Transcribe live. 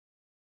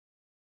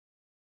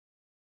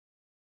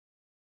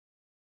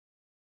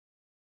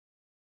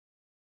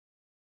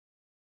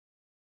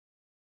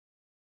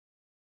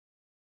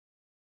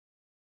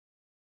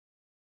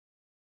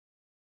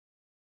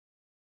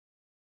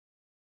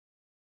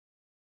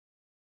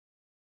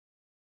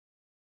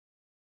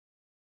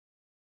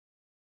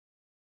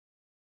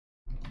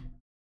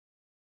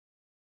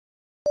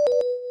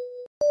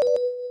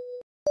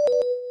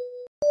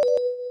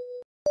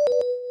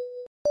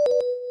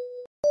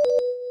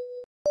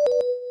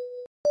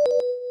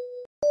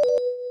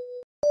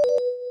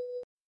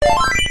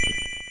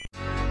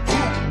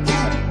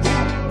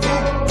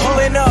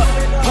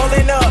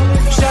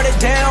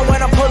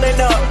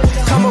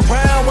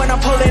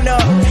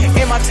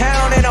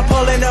town and I'm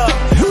pulling up.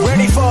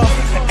 Ready for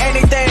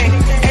anything,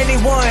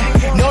 anyone.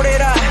 Know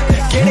that I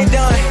get it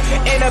done.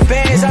 In the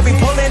bands, I be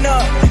pulling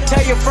up.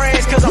 Tell your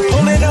friends, cause I'm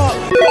pulling up.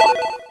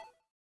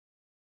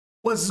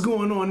 What's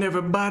going on,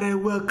 everybody?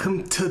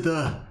 Welcome to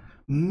the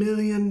 $1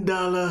 Million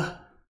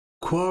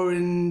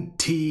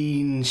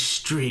Quarantine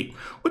Stream.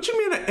 What you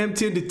mean an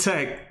empty in the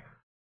tank?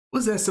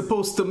 What's that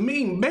supposed to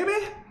mean, baby?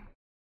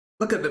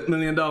 Look at that $1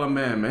 Million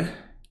man.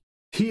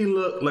 He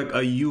looked like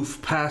a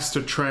youth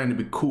pastor trying to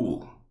be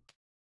cool.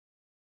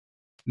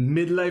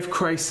 Midlife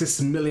crisis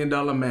 $1 Million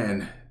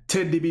man.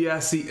 Ted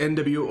DiBiase,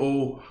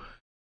 nWo,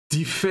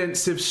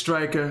 defensive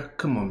striker.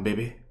 Come on,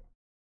 baby.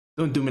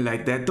 Don't do me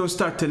like that. Don't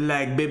start to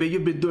lag, baby.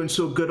 You've been doing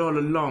so good all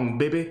along,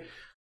 baby.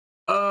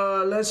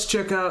 Let's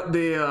check out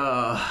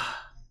the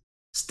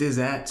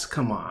Stizzats.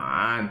 Come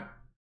on.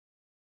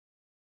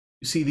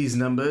 You see these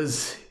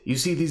numbers? You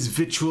see these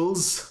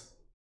visuals?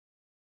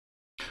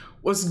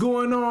 What's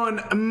going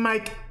on,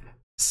 Mike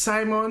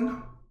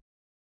Simon?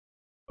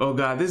 Oh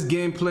God, this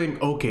gameplay.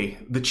 Okay,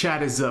 the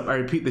chat is up. I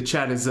repeat, the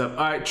chat is up. All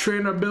right,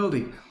 trainer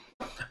building.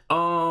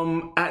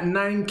 At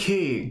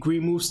 9K,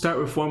 green moves start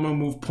with 1 more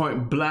move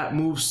point. Black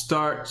move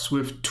starts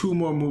with 2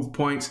 more move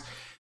points.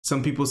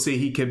 Some people say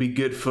he could be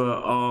good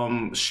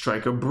for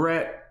striker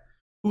Brett.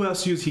 Who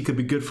else used? He could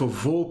be good for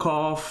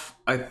Volkov.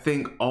 I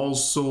think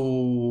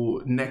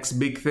also next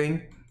big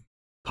thing,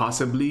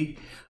 possibly.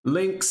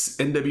 Links,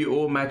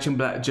 nWo, matching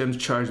black gems,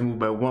 charge move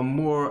by 1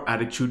 more.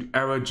 Attitude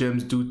era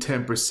gems do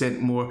 10%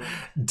 more.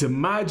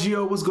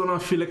 DiMaggio, what's going on,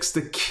 Felix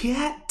the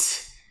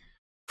Cat?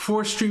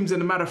 4 streams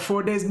in a matter of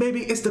 4 days.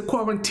 Baby, it's the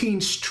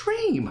quarantine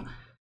stream.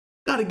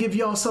 Gotta give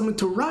y'all something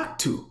to rock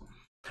to.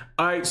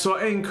 All right, so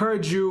I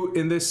encourage you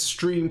in this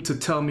stream to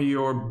tell me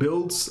your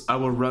builds. I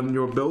will run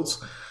your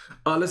builds.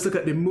 Let's look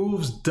at the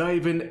moves.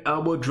 Diving,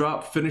 elbow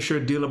drop, finisher,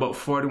 deal about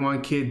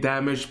 41k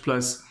damage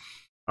plus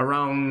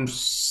around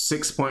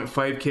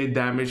 6.5k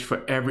damage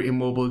for every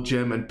immobile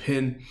gem and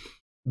pin.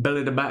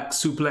 Belly to back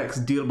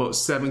suplex, deal about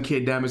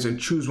 7k damage and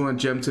choose 1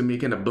 gem to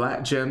make into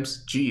black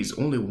gems. Geez,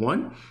 only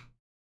 1?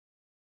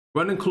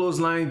 Running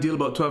clothesline, deal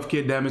about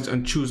 12k damage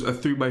and choose a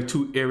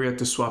 3x2 area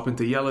to swap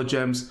into yellow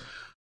gems.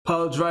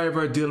 Pile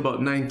driver, deal about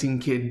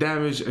 19k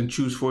damage and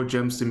choose 4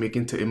 gems to make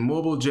into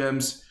immobile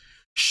gems.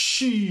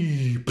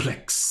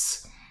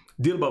 Sheplex,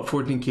 deal about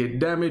 14k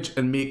damage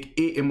and make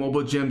 8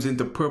 immobile gems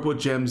into purple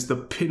gems. The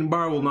pin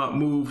bar will not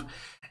move.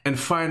 And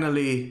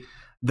finally,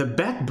 the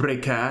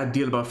backbreaker,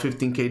 deal about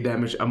 15k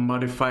damage and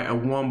modify a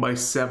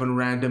 1x7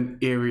 random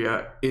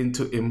area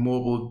into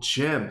immobile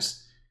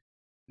gems.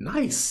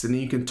 Nice, and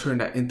then you can turn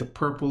that into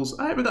purples.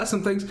 All right, we got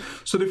some things.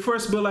 So the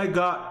first build I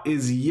got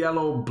is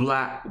yellow,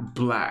 black,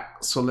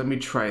 black. So let me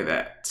try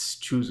that.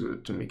 Choose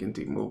to make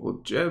into immobile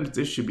gems.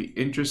 This should be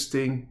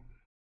interesting.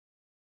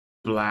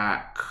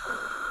 Black,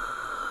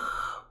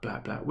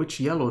 black, black. Which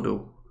yellow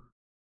though?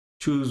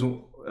 Choose with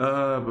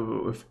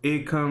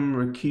Akam,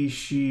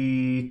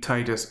 Rikishi,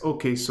 Titus.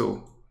 Okay,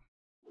 so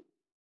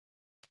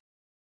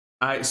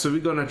all right, so we're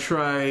gonna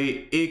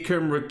try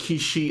Akam,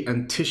 Rikishi,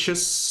 and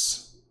Titius.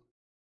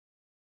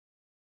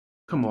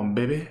 Come on,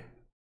 baby.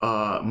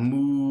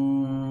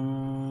 Move,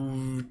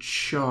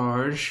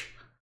 charge.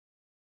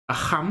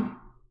 Aham.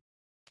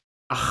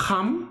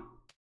 Aham.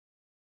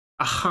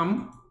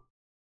 Aham.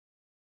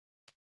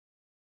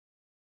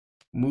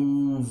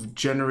 Move,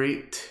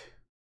 generate.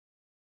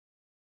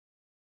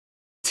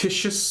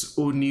 Titius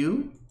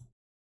O'Neil.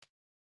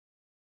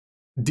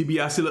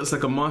 DiBiase looks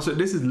like a monster.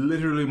 This is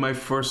literally my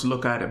first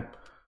look at him.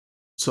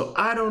 So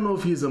I don't know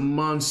if he's a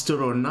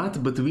monster or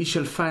not, but we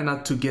shall find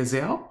out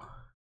together.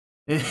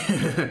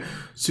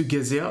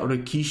 Together,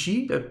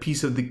 Rikishi, a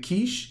piece of the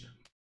quiche.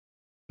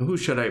 Who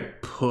should I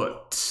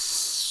put?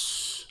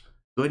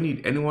 Do I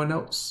need anyone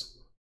else?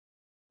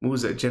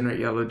 Moves that generate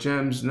yellow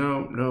gems?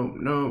 No, no,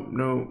 no,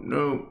 no,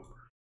 no.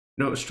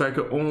 No,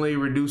 striker only,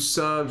 reduce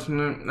subs.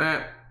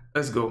 Nah,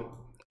 let's go.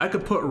 I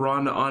could put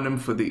Ronda on him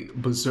for the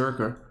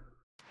Berserker.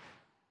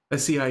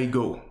 Let's see how he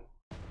go.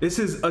 This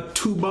is a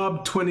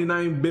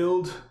 2Bob29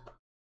 build.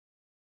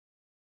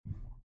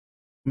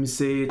 Let me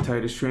say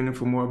Titus training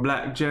for more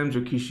black gems.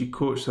 Rikishi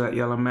coach so that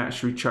yellow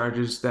match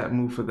recharges that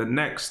move for the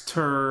next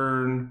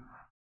turn.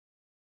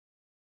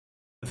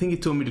 I think he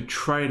told me to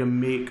try to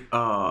make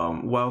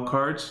wild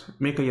cards.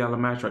 Make a yellow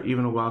match or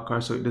even a wild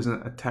card so it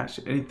doesn't attach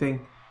to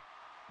anything.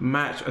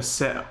 Match a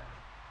set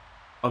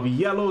of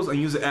yellows and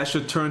use an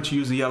extra turn to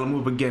use the yellow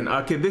move again.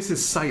 Okay, this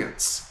is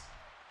science.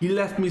 He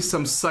left me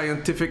some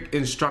scientific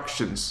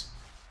instructions.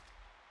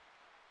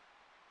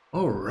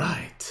 All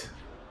right.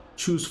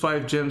 Choose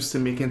 5 gems to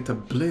make into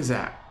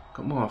Blizzard.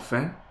 Come on,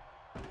 fam.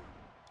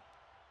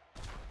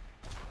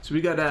 So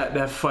we got that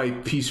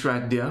 5-piece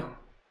right there.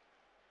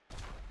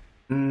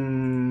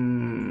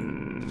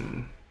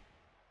 I'm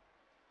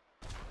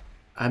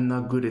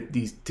not good at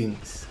these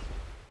things.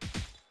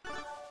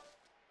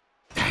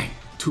 Dang,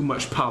 too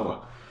much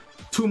power.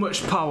 Too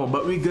much power,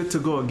 but we good to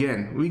go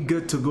again. We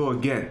good to go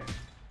again.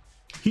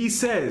 He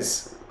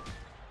says,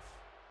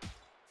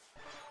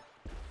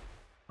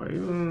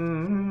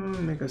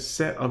 Make a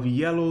set of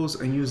yellows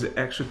and use the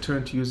extra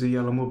turn to use the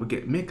yellow move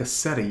again. Make a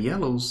set of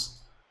yellows.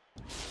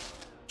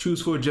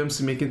 Choose 4 gems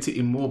to make into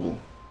immobile.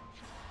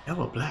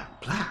 Yellow,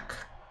 black, black.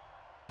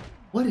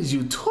 What is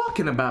you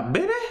talking about,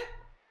 baby?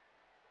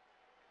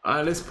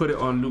 Alright, let's put it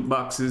on loot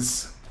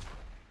boxes.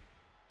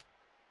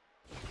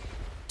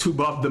 To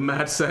Bob the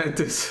mad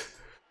scientist,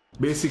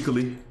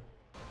 basically.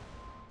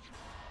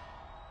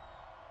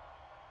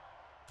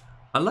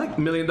 I like $1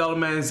 Million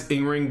Man's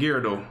in-ring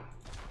gear though.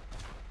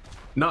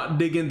 Not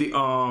digging the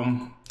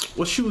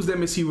what shoes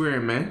them is he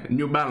wearing, man?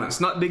 New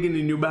Balance. Not digging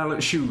the New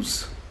Balance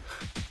shoes.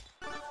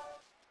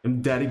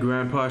 Them daddy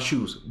grandpa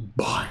shoes.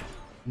 Boy,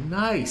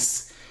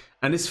 nice.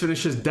 And this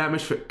finishes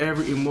damage for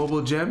every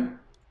immobile gem.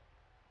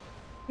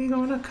 We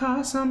gonna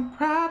cause some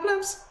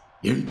problems.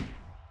 Yeah.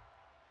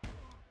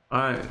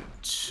 Alright,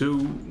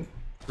 2,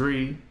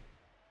 3,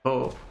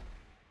 4.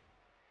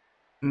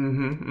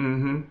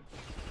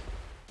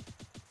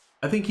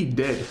 I think he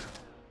dead.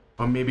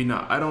 Or maybe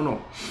not. I don't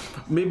know.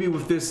 Maybe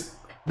with this,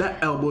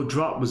 that elbow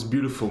drop was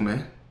beautiful,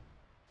 man.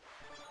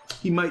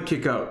 He might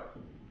kick out.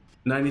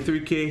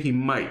 93k, he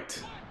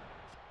might.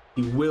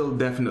 He will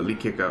definitely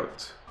kick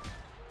out.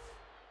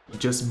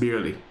 Just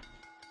barely.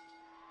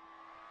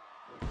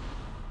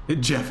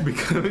 Jeff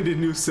becoming the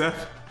new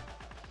Seth.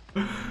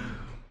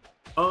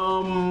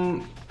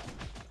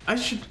 I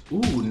should,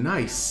 ooh,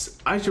 nice.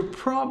 I should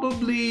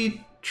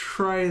probably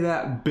try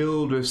that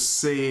build with,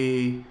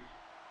 say,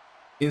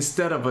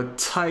 instead of a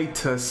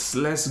Titus,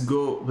 let's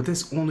go, but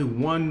there's only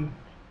one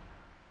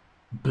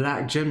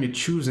black gem you're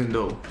choosing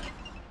though.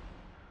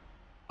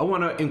 I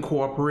want to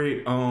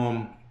incorporate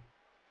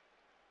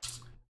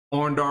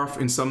Orndorff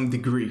in some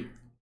degree.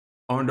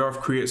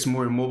 Orndorff creates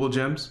more immobile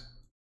gems.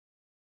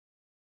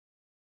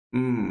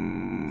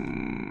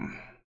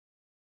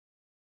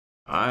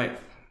 Alright.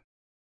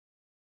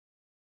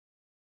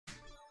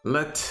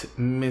 Let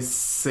me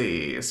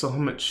see. So how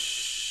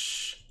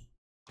much?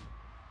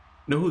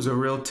 You know who's a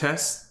real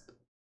test?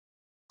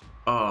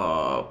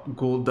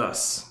 Gold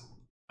dust.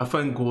 I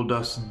find gold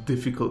dust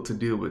difficult to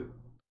deal with.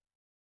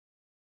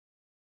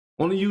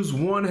 Only use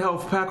 1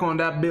 health pack on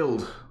that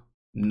build.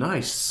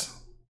 Nice.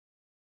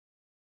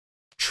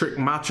 Trick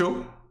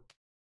Macho.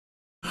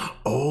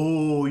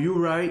 Oh, you're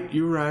right.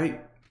 You're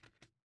right.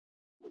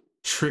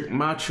 Trick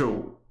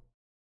Macho.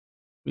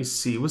 Let me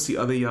see. What's the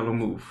other yellow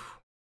move?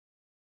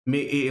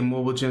 Make 8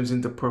 immobile gems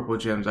into purple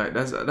gems. All right,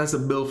 that's a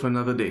build for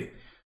another day.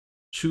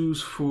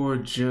 Choose 4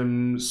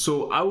 gems.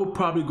 So I will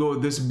probably go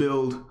with this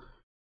build.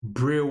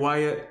 Bray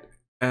Wyatt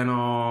and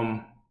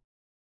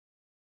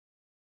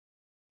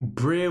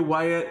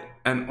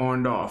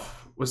Orndorff.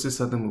 What's this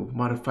other move?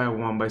 Modify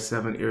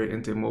 1/7 area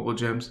into immobile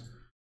gems.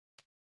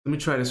 Let me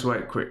try this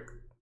right quick.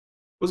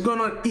 What's going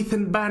on,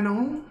 Ethan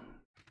Bannon?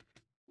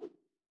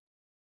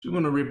 You're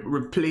gonna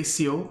replace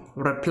you.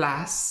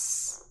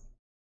 Replace.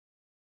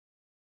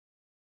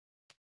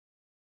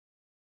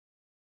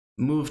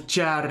 Move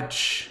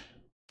charge.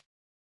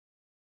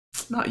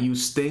 Not you,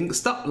 Sting.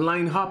 Stop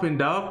line hopping,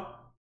 dog.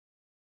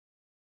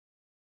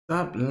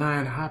 Stop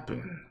line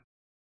hopping.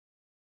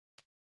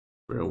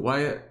 Bray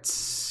Wyatt.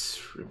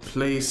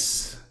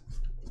 Replace.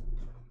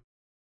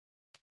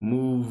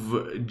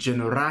 Move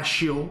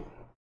Generatio.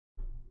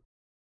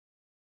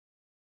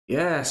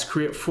 Yes,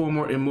 create 4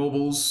 more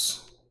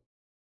immobiles.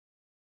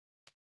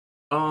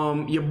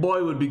 Your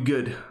boy would be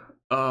good.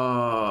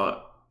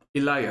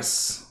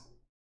 Elias.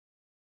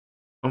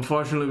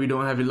 Unfortunately, we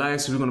don't have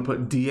Elias, so we're gonna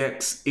put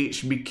DX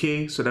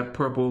HBK so that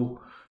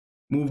purple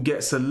move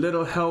gets a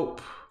little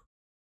help.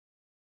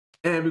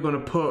 And we're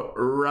gonna put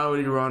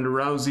Ronda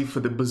Rousey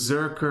for the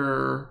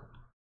Berserker.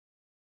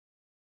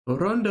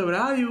 Ronda, where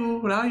are you?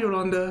 Where are you,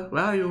 Ronda?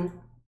 Where are you?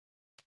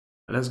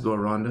 Let's go,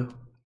 Ronda.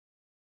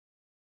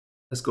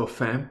 Let's go,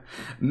 fam.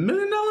 $1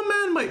 Million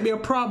Man might be a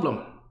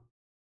problem.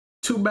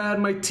 Too bad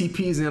my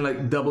TP's in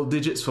like double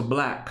digits for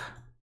black.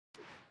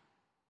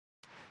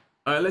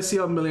 Alright, let's see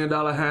how $1 Million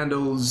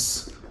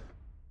handles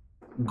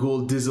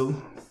Gold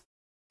Dizzle.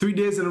 3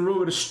 days in a row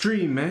with a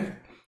stream, man.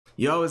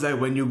 You always like,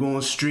 when you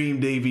gonna stream,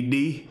 Davey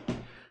D?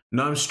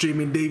 No, I'm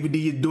streaming, Davey D.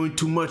 You're doing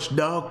too much,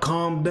 dog.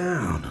 Calm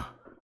down.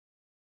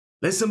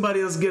 Let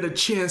somebody else get a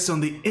chance on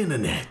the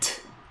internet.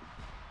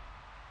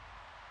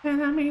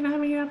 And I mean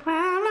a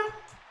problem.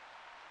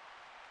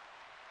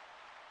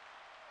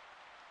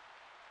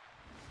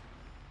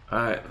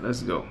 Alright,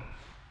 let's go.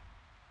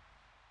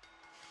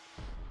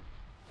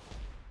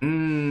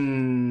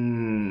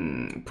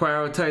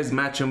 Prioritize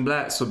matching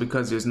black, so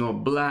because there's no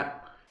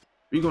black,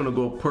 we're gonna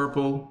go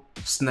purple,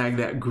 snag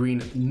that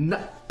green.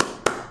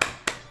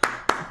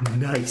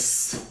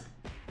 Nice.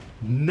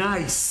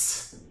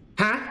 Nice.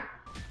 Huh?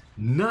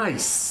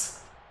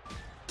 Nice.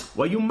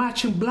 Why you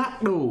matching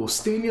black though?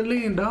 Stay in your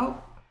lane,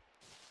 dog.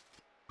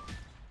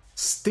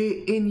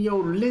 Stay in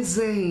your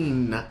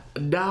lane,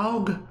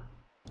 dog.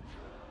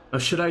 Or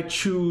should I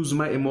choose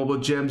my immobile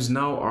gems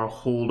now or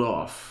hold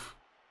off?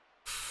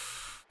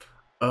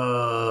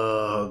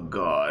 Oh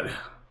God.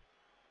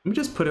 Let me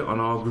just put it on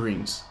all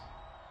greens.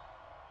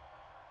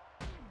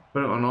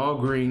 Put it on all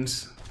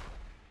greens.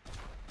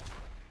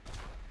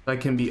 I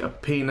can be a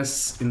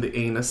penis in the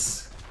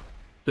anus.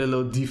 Do a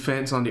little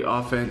defense on the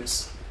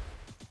offense.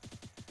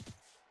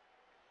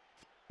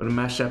 Gonna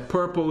match that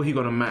purple. He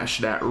gonna match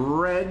that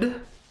red.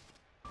 And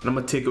I'm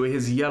gonna take away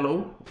his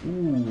yellow.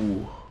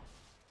 Ooh.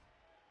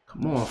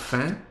 Come on,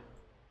 fam.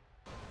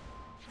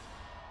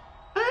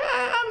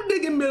 I'm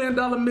digging $1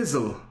 million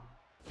missile.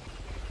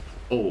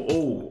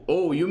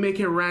 Oh, you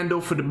making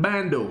rando for the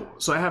bando.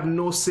 So I have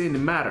no say in the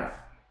matter.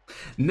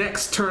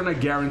 Next turn, I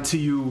guarantee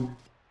you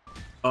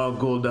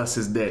Goldust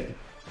is dead.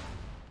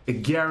 I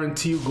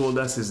guarantee you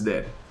Goldust is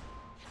dead.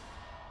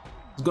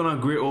 It's going on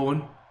Great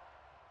Owen.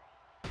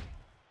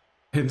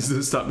 And this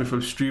doesn't stop me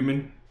from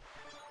streaming.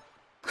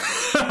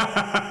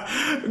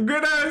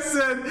 Good ass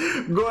said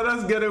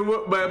Goldust getting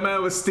whooped by a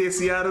man with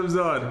Stacey Adams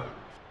on.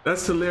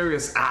 That's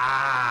hilarious.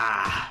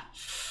 Ah,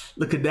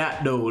 look at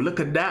that though. Look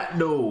at that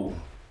though.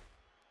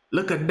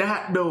 Look at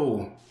that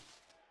though.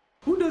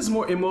 Who does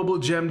more immobile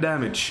gem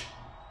damage?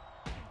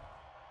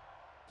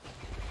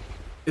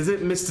 Is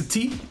it Mr.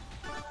 T?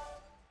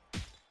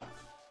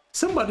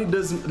 Somebody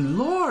does.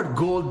 Lord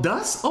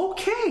Goldust?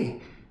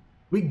 Okay.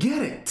 We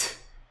get it.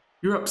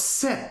 You're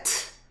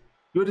upset.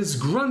 You're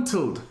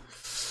disgruntled.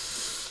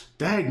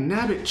 Dag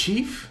nabbit,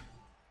 Chief.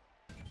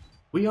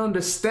 We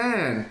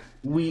understand.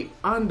 We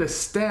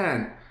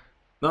understand.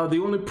 Now, the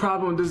only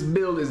problem with this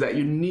build is that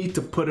you need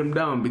to put him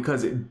down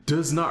because it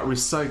does not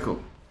recycle.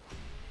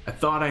 I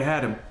thought I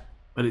had him,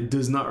 but it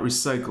does not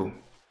recycle.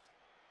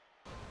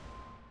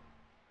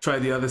 Try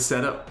the other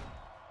setup.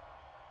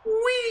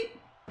 Whee!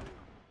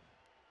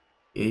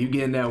 Yeah, you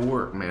getting that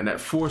work, man. That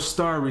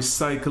 4-star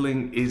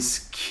recycling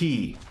is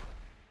key.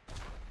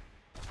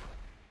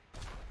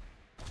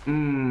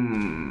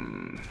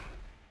 Come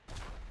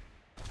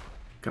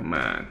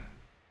on.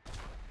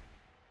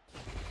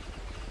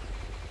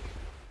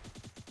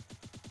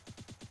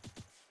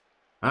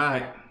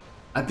 Alright,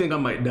 I think I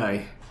might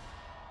die.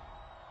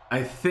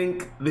 I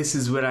think this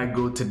is where I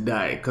go to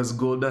die, because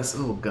Goldust,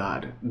 oh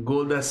god,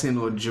 Goldust ain't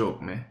no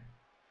joke, man.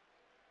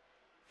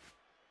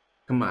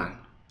 Come on.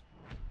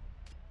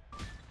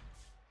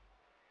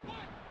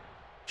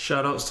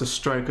 Shoutouts to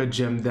Striker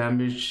Gem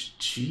Damage,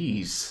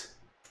 jeez.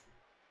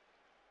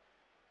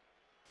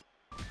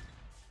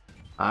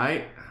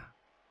 Alright,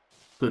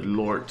 good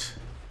lord.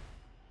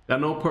 Got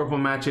no purple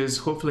matches.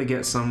 Hopefully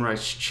get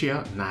Sunrise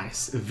Cheer.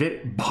 Nice.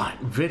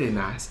 Very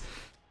nice.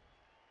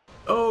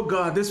 Oh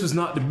god, this was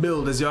not the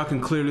build, as y'all can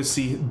clearly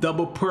see.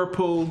 Double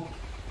purple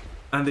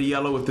and the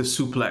yellow with the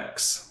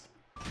suplex.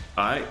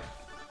 Alright.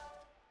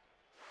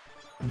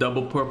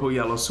 Double purple,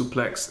 yellow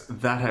suplex.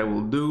 That I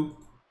will do.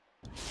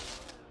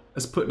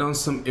 Let's put down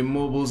some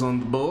immobiles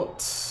on the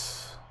boat.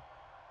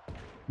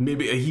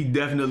 Maybe he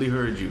definitely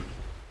heard you.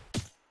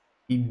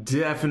 He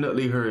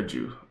definitely heard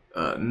you.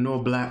 No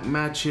black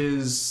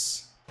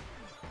matches.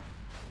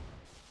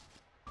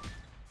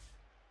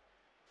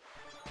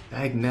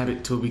 Dag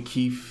nabbit, Toby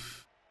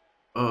Keith.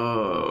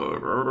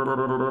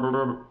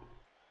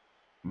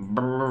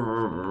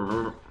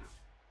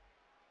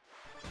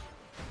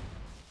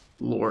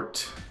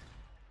 Lord.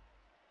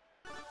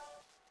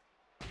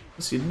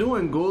 What's you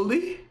doing,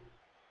 Goldie?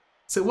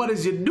 So what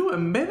is you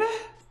doing, baby?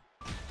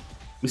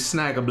 We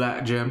snag a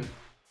black gem.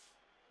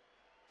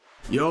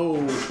 Yo,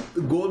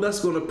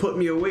 Goldust gonna put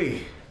me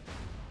away.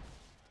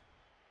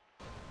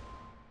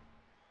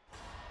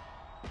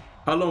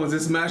 How long is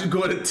this match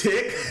going to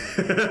take?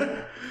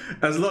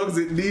 As long as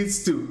it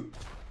needs to.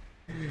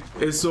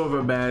 It's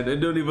over, man. It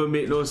don't even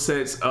make no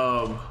sense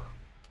of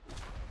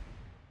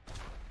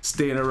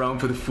staying around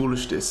for the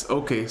foolishness.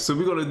 Okay, so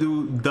we're gonna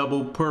do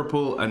double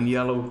purple and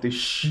yellow with the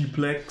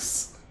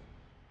Sheeplex.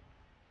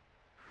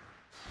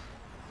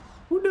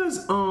 Who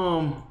does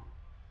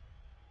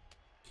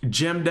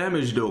gem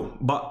damage though?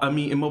 But I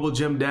mean immobile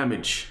gem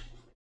damage.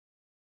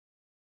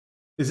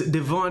 Is it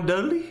Devon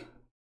Dudley?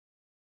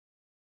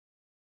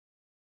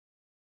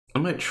 I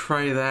might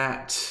try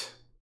that.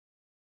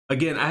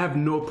 Again, I have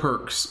no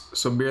perks,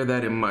 so bear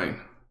that in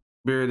mind.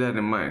 Bear that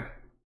in mind.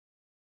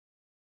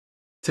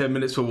 10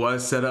 minutes for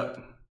one setup.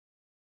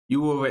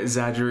 You over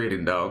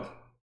exaggerating, dog.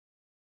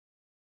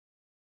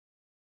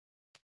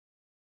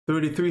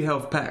 33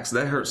 health packs.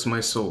 That hurts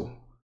my soul.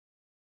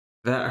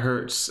 That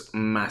hurts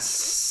my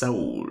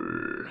soul.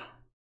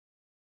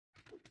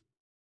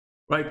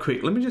 Right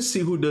quick, let me just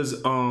see who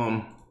does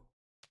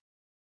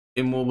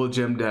immobile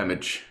gem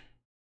damage.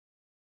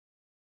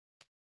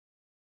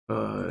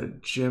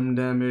 Gem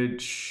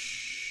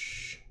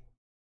damage.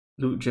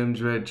 Loot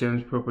gems, red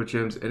gems, purple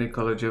gems, any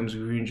color gems,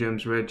 green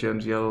gems, red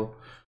gems, yellow,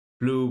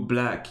 blue,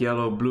 black,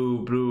 yellow,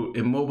 blue, blue.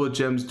 Immobile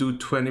gems do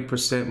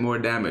 20% more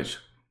damage.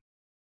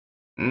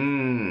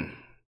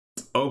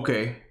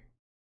 Okay.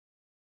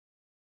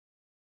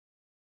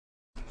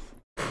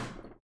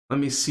 Let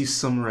me see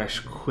some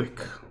rush quick.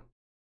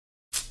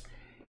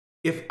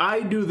 If I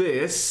do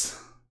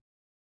this,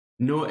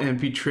 no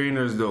MP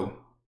trainers though.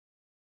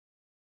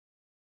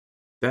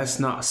 That's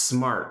not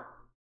smart.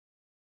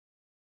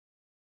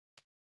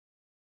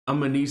 I'm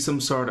gonna need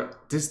some sort of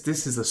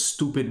this is a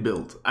stupid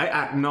build. I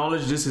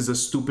acknowledge this is a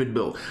stupid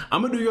build.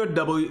 I'm gonna do your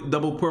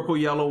double purple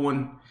yellow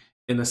one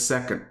in a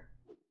second.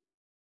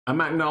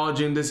 I'm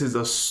acknowledging this is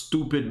a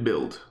stupid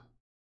build.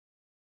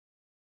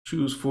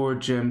 Choose 4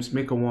 gems,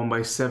 make a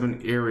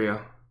 1x7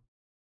 area.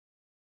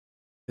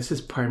 This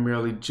is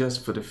primarily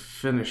just for the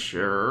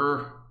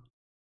finisher.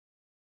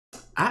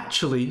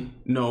 Actually,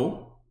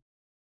 no.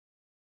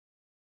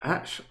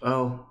 Actually,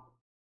 oh.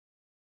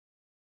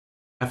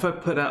 If I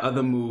put that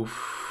other move,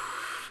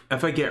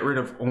 if I get rid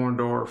of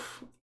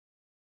Orndorff,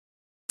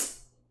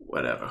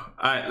 whatever. All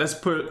right, let's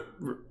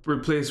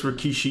replace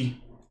Rikishi.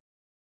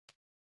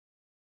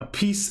 A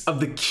piece of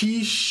the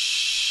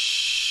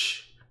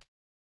quiche.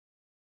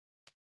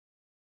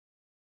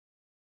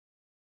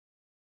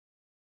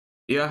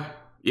 Yeah,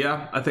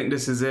 I think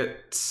this is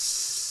it.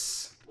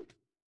 I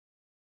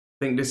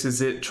think this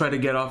is it. Try to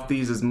get off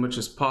these as much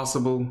as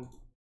possible.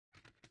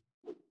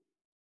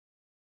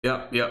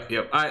 Yep.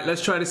 All right,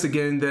 let's try this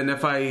again. Then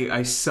if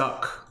I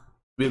suck,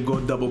 we'll go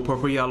double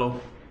purple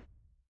yellow.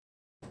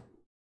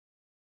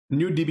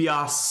 New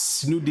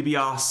DBS.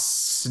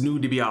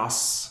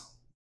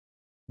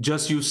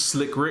 Just use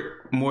Slick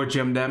Rick, more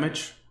gem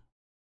damage.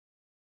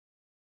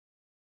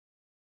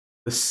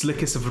 The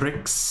slickest of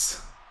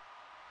Ricks.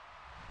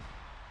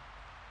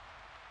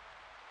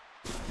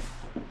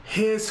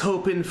 Here's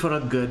hoping for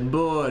a good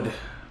board.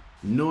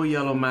 No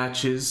yellow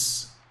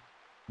matches.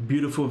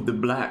 Beautiful with the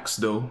blacks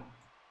though.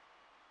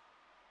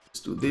 Let's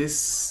do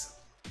this.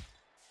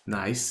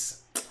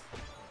 Nice.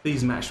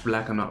 Please match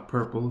black and not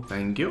purple.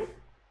 Thank you.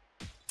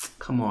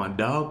 Come on,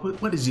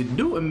 dog. What is you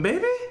doing,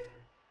 baby?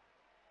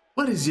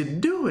 What is you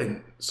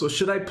doing? So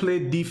should I play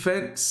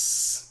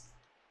defense?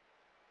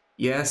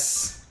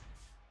 Yes.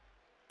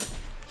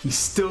 He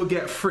still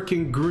get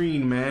freaking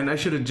green, man. I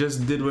should have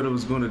just did what I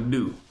was gonna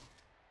do.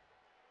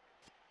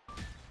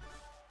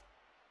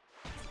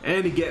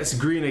 And he gets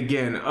green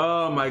again.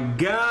 Oh my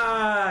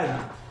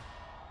God.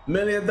 $1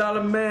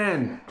 million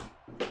man.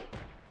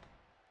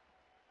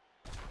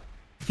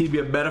 He'd be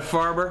a better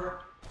farmer?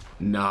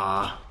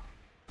 Nah.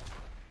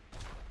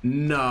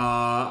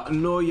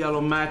 No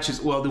yellow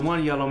matches. Well, the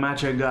one yellow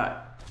match I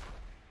got.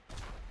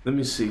 Let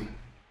me see.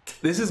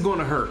 This is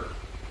gonna hurt.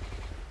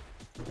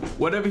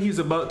 Whatever he's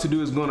about to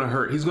do is gonna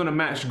hurt. He's gonna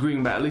match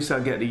green, but at least I'll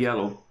get the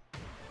yellow.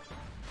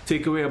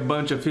 Take away a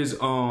bunch of his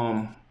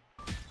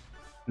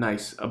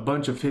nice. A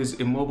bunch of his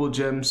immobile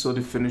gems so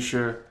the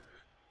finisher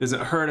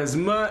doesn't hurt as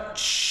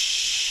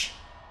much.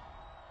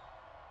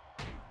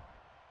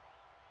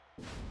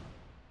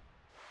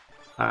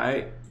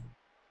 Alright.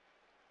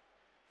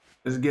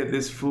 Let's get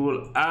this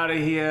fool out of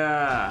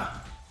here.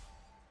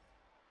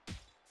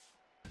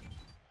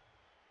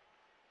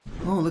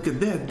 Oh, look at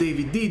that.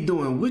 Davey D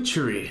doing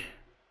witchery.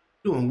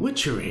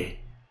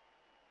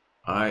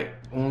 Alright,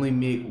 only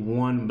make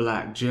 1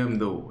 black gem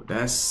though.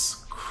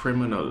 That's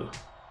criminal.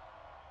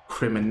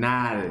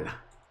 Criminal.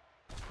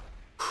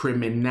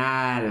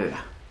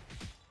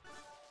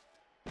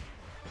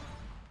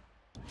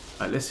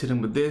 Alright, let's hit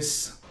him with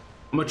this.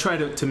 I'm gonna try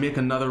to make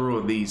another row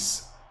of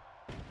these.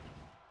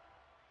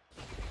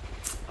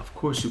 Of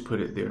course you put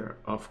it there.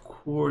 Of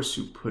course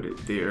you put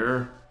it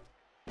there.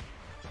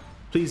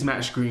 Please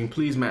match green.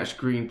 Please match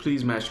green.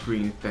 Please match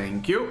green.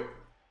 Thank you.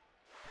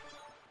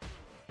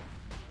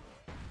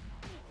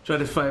 Try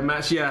to find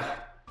match. Yeah.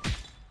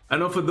 I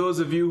know for those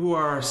of you who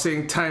are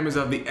saying time is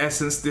of the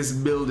essence, this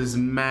build is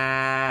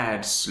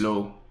mad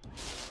slow.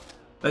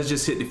 Let's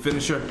just hit the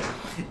finisher.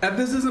 If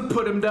this doesn't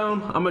put him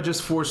down, I'm gonna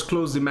just force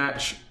close the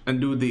match and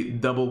do the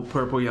double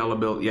purple yellow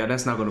build. Yeah,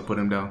 that's not gonna put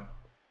him down.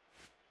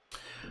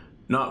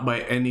 Not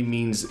by any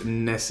means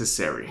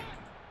necessary.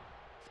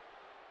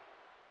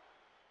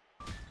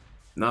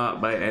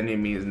 Not by any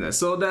means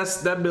necessary.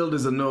 So that build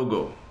is a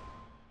no-go.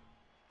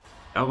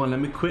 Y'all gonna let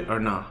me quit or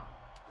not?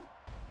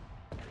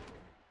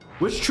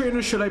 Which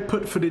trainer should I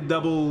put for the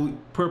double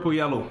purple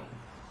yellow?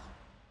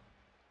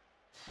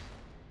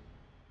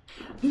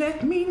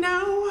 Let me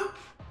know.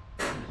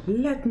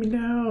 Let me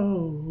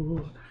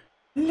know.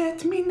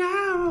 Let me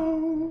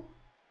know.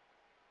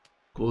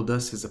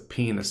 Goldust is a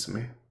penis,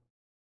 man.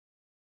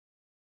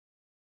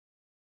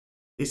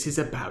 This is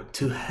about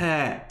to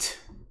hurt.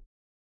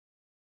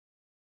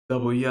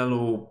 Double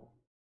yellow.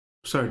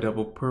 Sorry,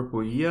 double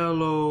purple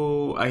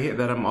yellow. I hate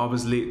that I'm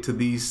always late to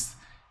these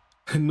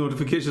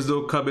notifications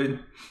don't come in.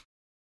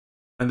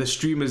 And the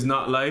stream is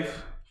not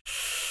live.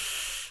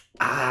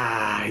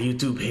 Ah,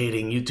 YouTube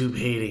hating.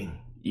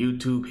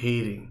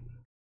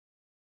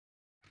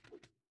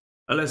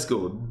 Let's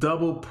go.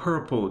 Double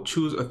purple.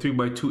 Choose a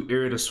 3x2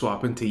 area to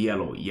swap into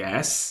yellow.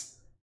 Yes.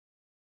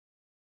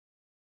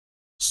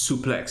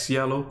 Suplex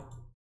yellow.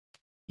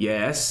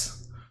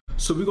 Yes.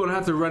 So we're gonna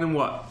have to run in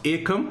what?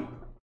 Acom.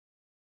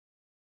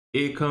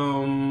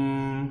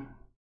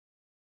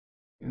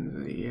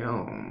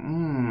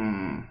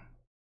 Yeah.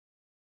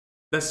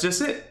 That's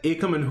just it.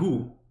 Acom and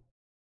who?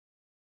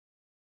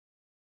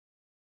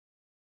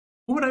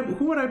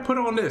 Who would I put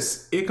on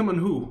this? Acom and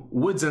who?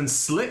 Woods and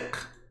Slick.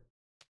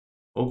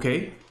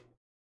 Okay.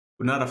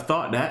 Would not have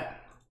thought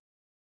that.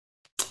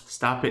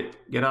 Stop it.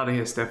 Get out of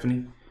here,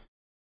 Stephanie.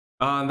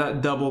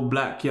 That double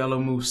black yellow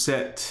move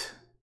set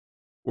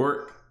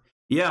work.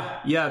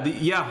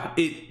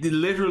 It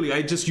literally,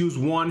 I just used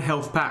one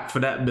health pack for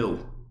that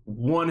build.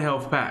 One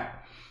health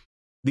pack.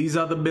 These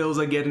other builds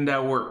are getting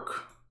that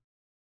work.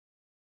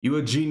 You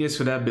a genius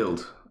for that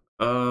build.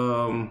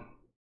 So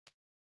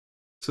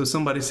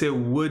somebody say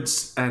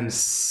Woods and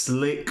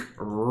Slick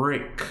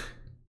Rick.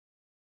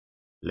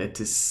 Let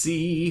us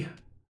see.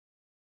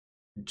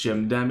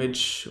 Gem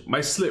damage.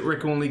 My Slick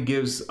Rick only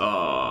gives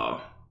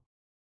 14%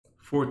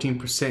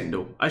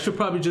 though. I should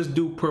probably just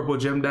do purple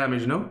gem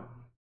damage, no?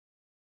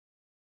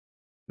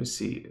 Let's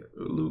see.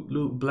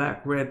 Loot,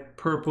 black, red,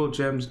 purple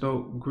gems, no,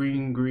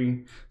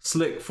 green.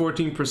 Slick,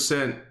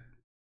 14%.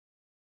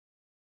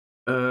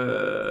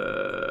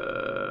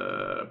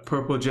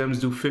 Purple gems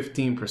do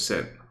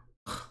 15%.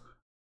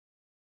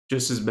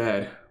 Just as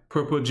bad.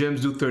 Purple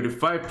gems do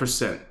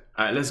 35%.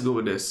 Alright, let's go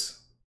with this.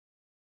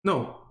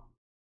 No.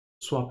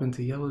 Swap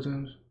into yellow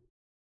gems.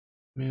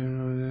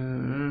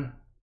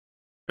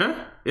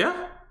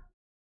 Yeah?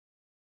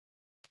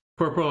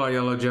 Purple or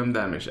yellow gem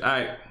damage.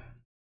 Alright.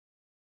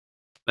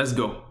 Let's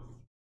go.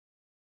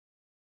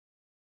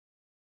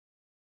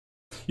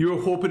 You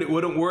were hoping it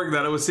wouldn't work,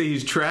 that I would say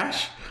he's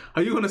trash?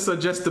 Are you going to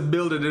suggest a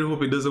build and then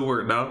hope it doesn't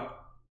work now?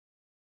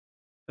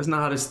 That's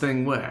not how this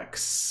thing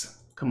works.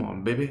 Come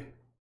on, baby.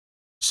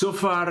 So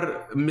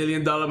far, $1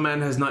 Million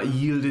Man has not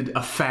yielded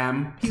a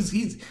fam.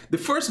 The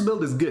first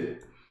build is good.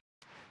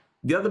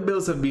 The other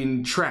builds have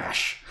been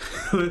trash.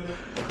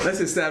 Let's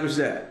establish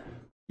that.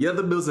 The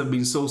other builds have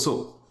been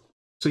so-so.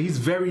 So he's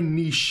very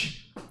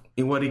niche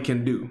in what he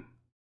can do.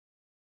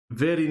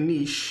 Very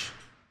niche.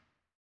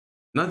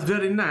 Not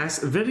very nice.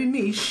 Very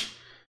niche.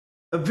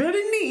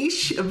 Very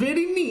niche.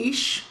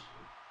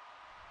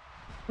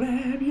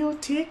 Grab your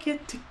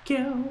ticket to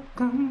go.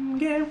 Come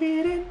get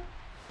with it.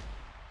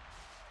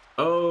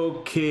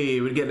 Okay,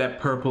 we get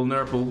that purple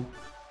nurple.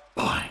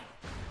 Boy.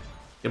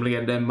 Able to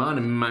get that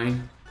money,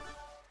 man.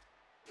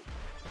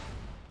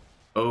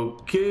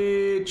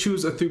 Okay,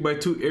 choose a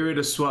 3x2 area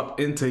to swap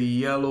into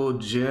yellow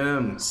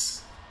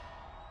gems.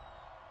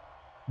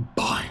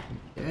 Boy.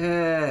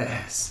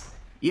 Yes.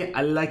 Yeah,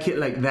 I like it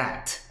like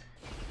that.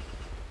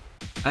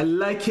 I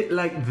like it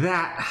like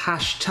that.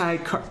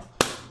 Hashtag car.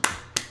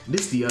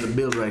 This the other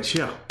build right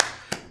here.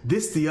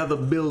 This the other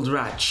build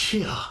right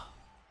here.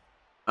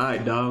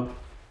 Alright, dog.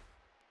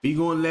 We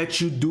gonna let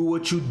you do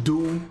what you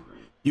do.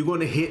 You're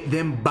gonna hit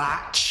them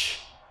botch.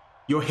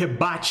 Your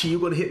hibachi.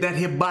 You're gonna hit that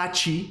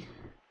hibachi.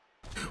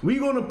 We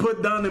gonna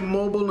put down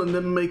immobile and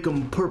then make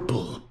them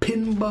purple.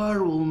 Pin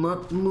bar will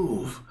not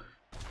move.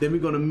 Then we're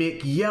gonna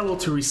make yellow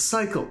to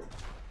recycle.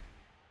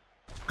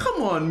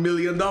 Come on, $1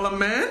 Million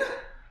Man.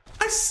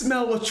 I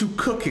smell what you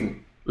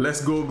cooking.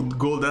 Let's go,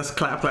 Goldust.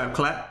 Clap, clap,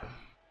 clap.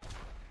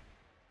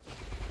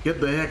 Get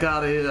the heck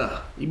out of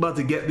here. You about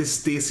to get this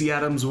Stacey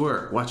Adams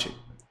work. Watch it.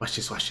 Watch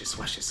this, watch this,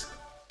 watch this.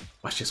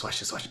 Watch this, watch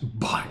this, watch this.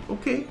 Boy,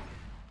 okay.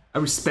 I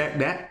respect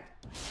that.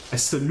 I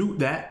salute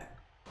that.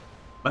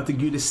 About to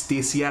give this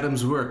Stacey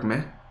Adams work,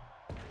 man.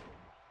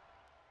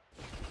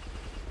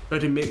 Try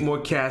to make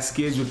more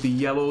cascades with the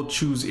yellow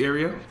choose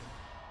area.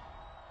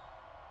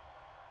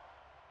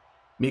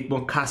 Make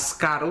more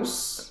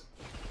cascados.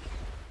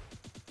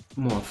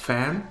 Come on,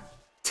 fam.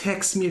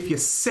 Text me if you're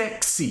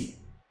sexy.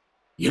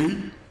 Yeah.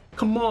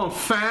 Come on,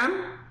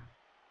 fam.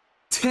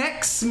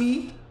 Text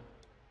me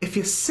if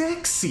you're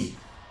sexy.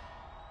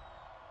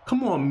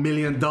 Come on, $1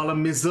 Million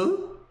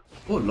Mizzle.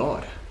 Oh,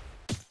 Lord.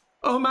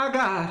 Oh, my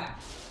God.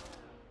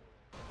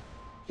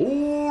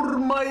 Oh,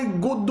 my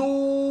God.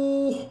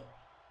 $1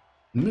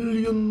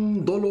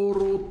 Million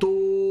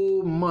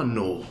Auto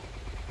Mano.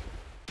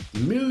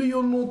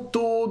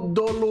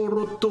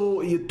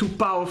 $1,000,000. You're too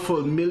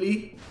powerful,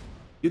 Millie.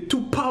 You're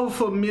too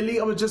powerful, Millie.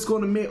 I was just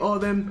going to make all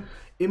them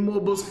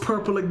immobiles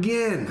purple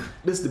again.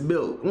 This is the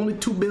build. Only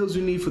 2 builds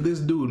you need for this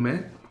dude,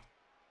 man.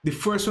 The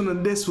first one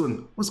and this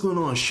one. What's going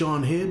on,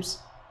 Sean Hibbs?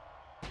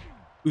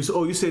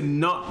 Oh, you said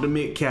not to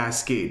make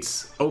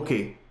cascades.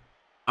 Okay.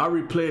 I'll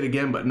replay it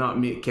again, but not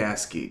make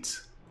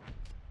cascades.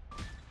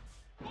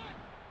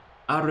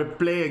 I'll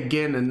replay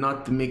again and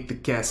not to make the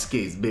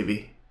cascades,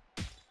 baby.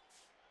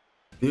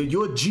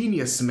 You're a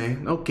genius,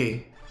 man.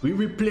 Okay. We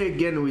replay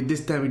again and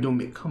this time we don't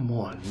make... Come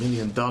on, $1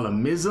 Million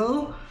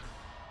Mizzle.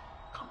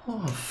 Come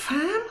on,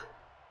 fam.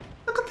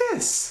 Look at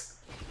this.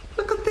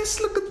 Look at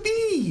this. Look at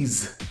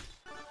these.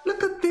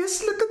 Look at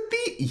this. Look at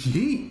these.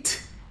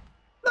 Yeet.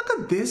 Look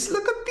at this.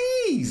 Look at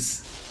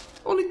these.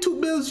 Only 2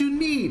 builds you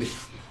need.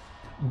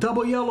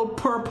 Double yellow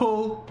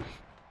purple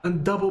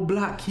and double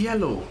black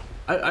yellow.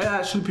 I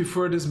actually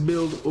prefer this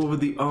build over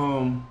the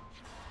other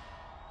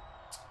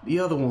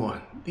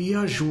one. The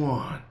other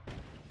one.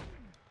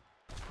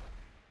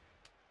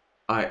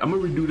 Alright, I'm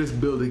gonna redo this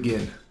build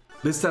again.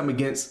 This time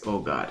against, oh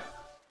god,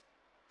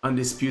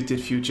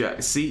 Undisputed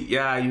Future. See,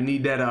 yeah, you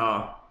need that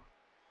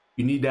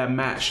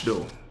match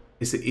though.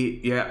 It's a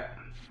 8, yeah.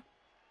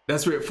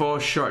 That's where it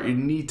falls short. You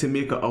need to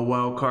make a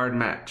wild card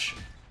match.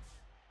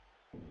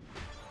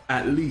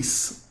 At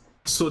least,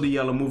 so the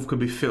yellow move could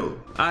be filled.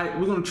 Alright,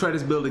 we're gonna try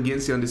this build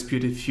against the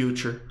Undisputed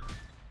Future.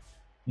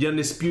 The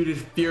Undisputed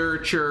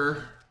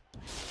Future.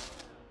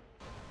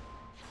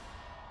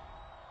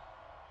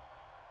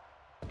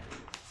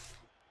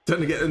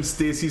 Trying to get them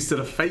Stacy's to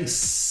the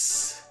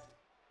face.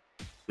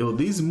 Yo,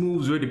 these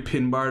moves where the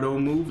pin bar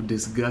don't move,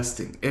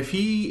 disgusting. If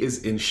he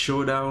is in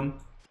showdown,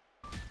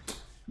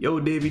 yo,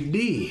 Davey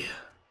D.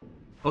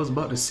 I was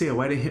about to say,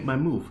 why didn't hit my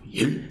move?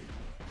 Yeah.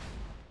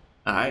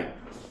 Alright.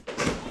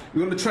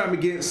 We're gonna try him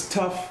against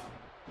Tough.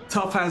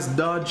 Tough has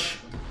dodge.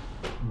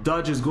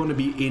 Dodge is gonna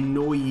be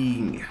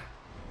annoying.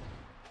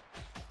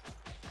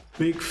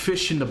 Big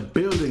fish in the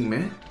building,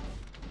 man.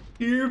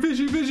 Here,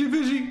 fishy, fishy,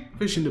 fishy.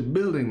 Fish in the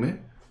building,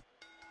 man.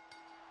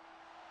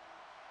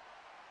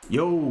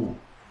 Yo.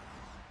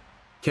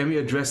 Can we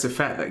address the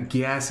fact that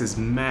gas is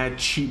mad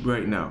cheap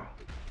right now?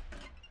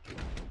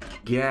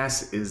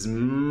 Gas is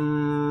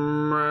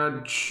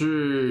mad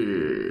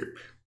cheap.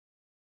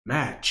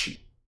 Mad cheap.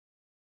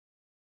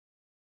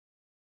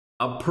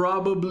 I'll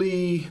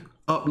probably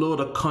upload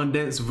a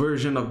condensed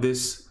version of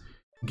this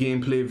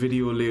gameplay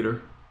video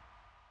later.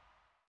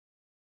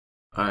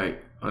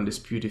 Alright,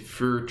 Undisputed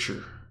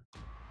Future.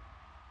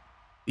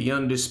 The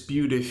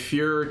Undisputed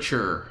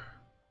Future.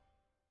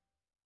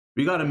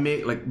 We gotta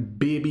make like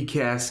baby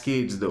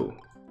cascades though.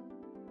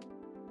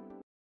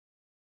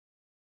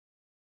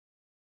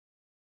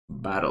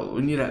 Battle.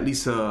 We need at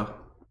least a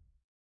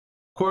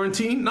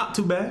quarantine. Not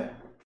too bad.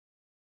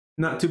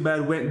 Not too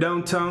bad. Went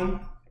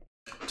downtown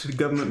to the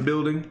government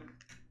building.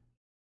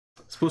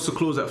 Supposed to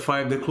close at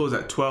 5. They closed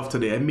at 12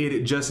 today. I made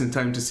it just in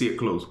time to see it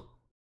close.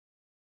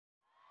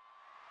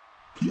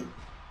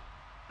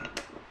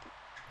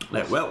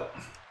 Like, well,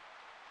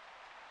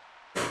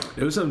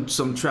 there was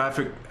some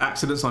traffic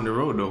accidents on the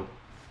road though.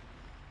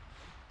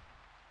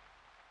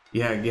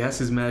 Yeah,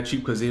 gas is mad cheap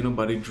because ain't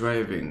nobody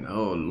driving.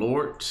 Oh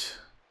Lord.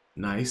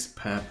 Nice,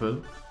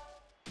 purple.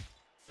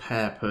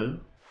 Purple.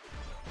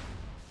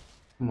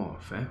 Come on,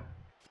 fam.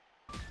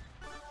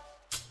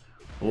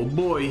 Oh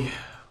boy.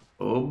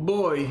 Oh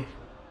boy.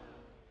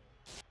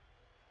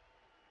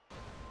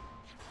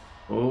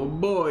 Oh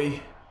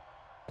boy.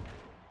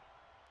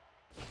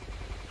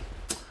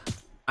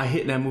 I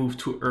hit that move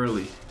too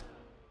early.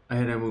 I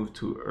hit that move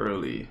too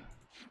early.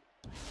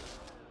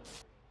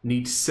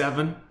 Need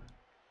 7.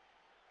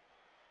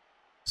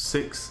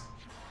 6.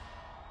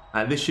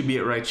 This should be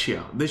it right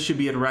here. This should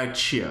be it right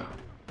here.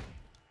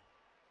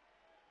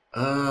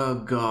 Oh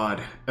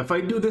God. If I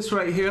do this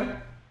right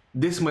here,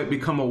 this might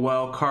become a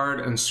wild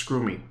card and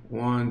screw me.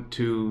 1,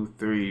 2,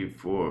 3,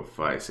 4,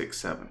 5, 6,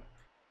 7.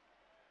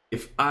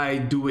 If I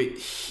do it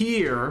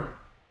here,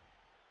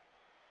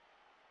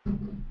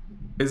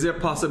 is there a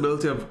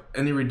possibility of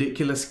any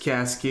ridiculous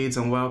cascades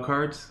and wild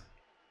cards?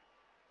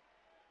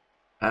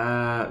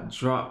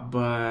 Drop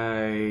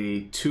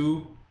by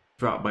 2.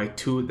 Drop by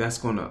 2. That's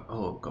gonna,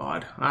 oh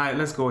God. All right,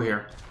 let's go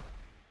here.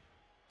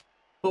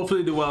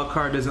 Hopefully the wild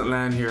card doesn't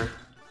land here.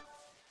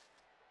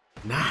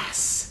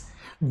 Nice.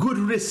 Good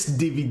risk,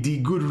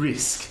 DVD. Good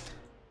risk.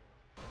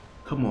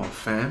 Come on,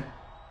 fam.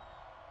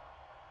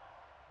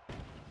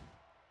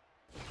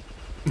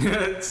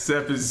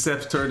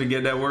 Seth's turn to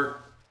get that work.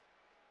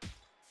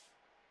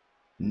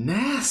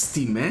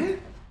 Nasty, man.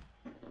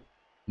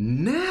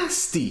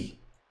 Nasty.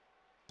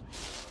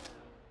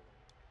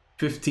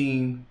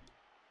 15.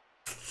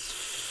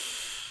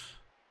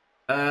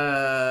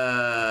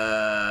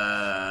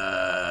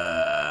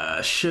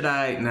 Should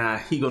I? Nah,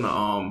 he could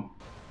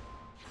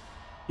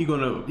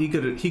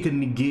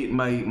negate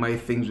my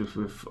things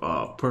with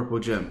purple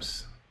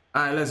gems.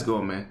 All right, let's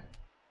go, man.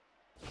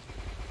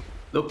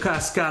 Lo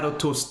cascado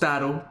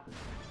tostado.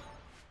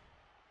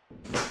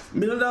 $1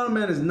 Million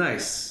Man is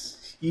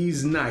nice.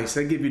 He's nice.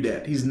 I give you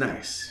that. He's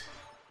nice.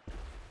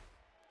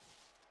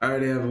 I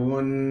already have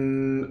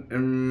 1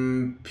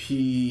 MP.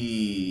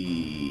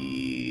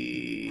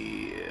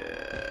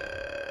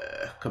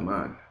 Come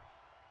on.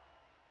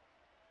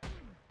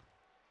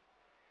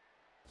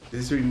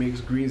 This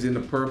remakes greens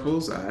into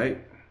purples. All right.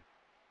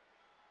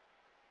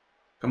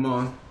 Come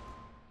on.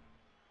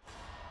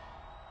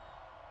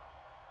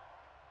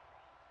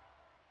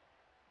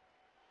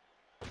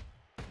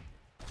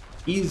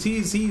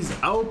 He's.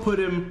 I would put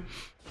him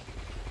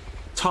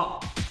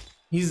top.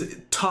 He's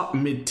top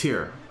mid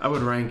tier. I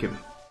would rank him.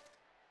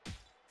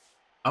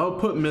 I would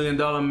put $1 Million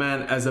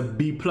Man as a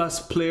B+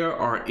 player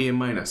or A-.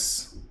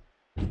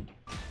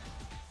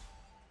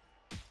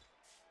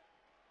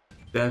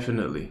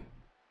 Definitely.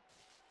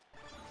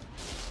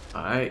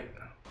 All right.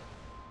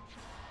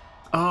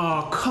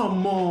 Oh,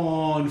 come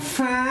on,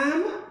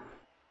 fam.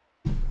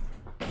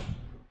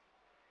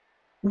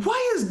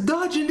 Why is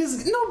dodging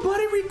this?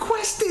 Nobody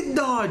requested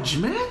dodge,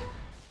 man.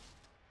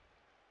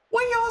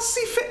 Why y'all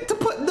see fit to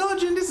put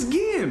dodge in this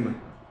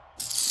game?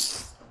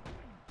 That's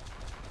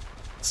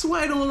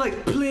why I don't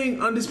like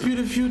playing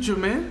Undisputed Future,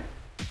 man.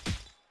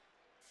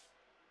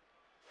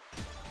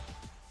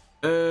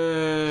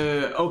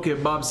 Okay,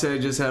 Bob said I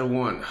just had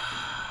 1.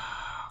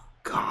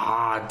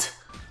 God.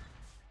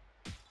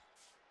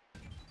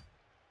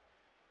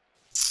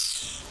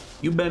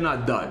 You better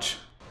not dodge.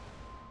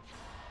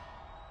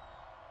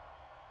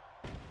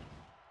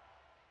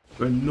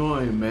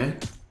 Annoying, man.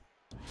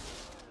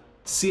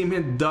 Seeing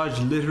him dodge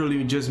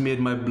literally just made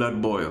my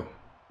blood boil.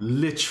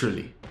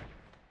 Literally.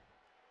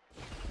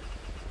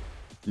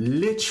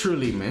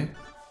 Literally, man.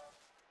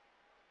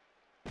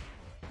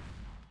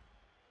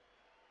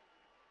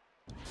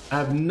 I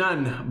have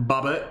none,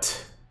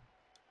 Bobbert.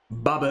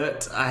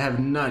 Bobbert, I have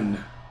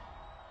none.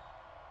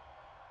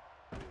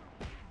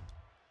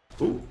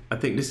 Oh, I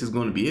think this is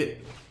going to be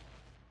it.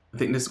 I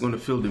think this is going to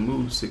fill the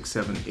move. 6,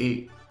 7,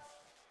 8.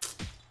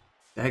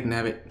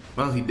 Dagnabbit.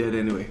 Well, he dead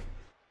anyway.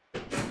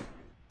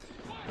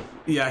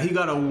 Yeah, he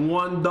got a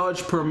 1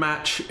 dodge per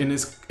match in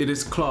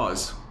his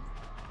claws.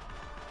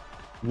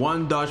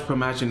 1 dodge per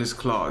match in his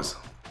claws.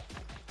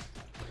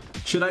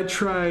 Should I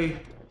try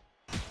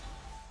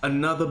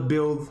another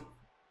build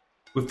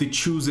with the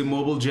choose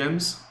immobile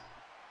gems?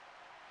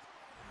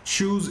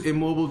 Choose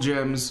immobile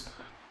gems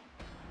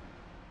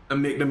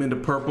and make them into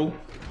purple.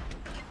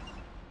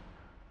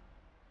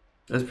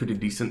 That's pretty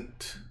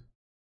decent.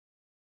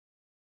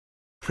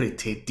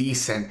 Pretty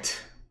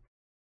decent.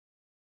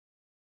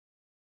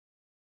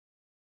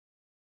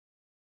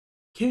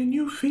 Can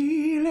you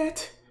feel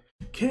it?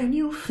 Can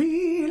you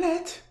feel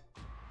it?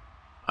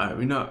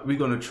 Alright, we're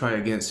gonna try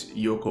against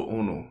Yoko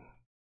Ono.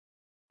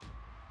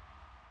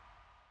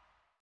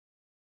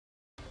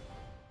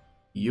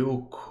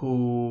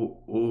 Yoko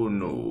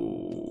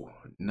Ono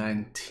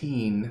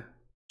 19.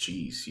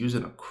 Jeez,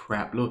 using a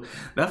crap load.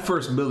 That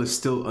first build is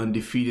still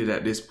undefeated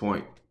at this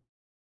point.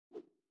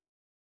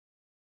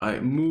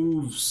 It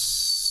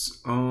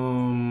moves.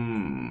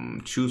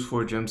 Choose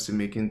 4 gems to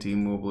make into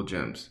immobile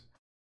gems.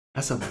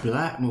 That's a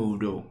black move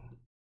though.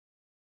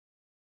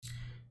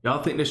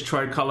 Y'all think this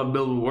tricolor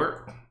build will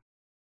work?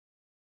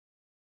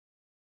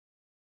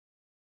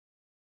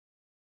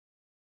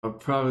 I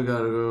probably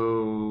gotta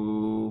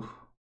go.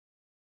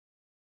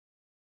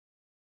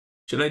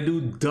 Should I do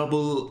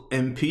double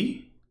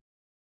MP?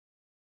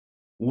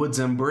 Woods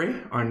and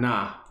Bray or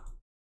nah?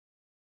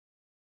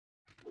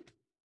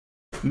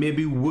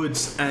 Maybe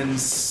Woods and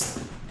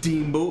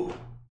Steamboat.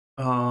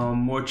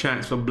 More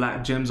chance for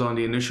black gems on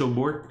the initial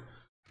board.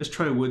 Let's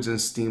try Woods and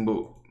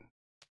Steamboat.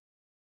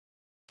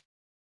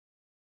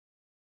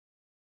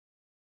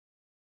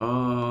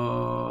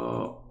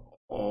 All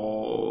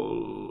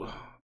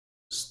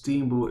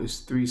Steamboat is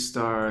 3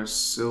 stars,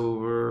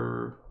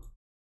 silver.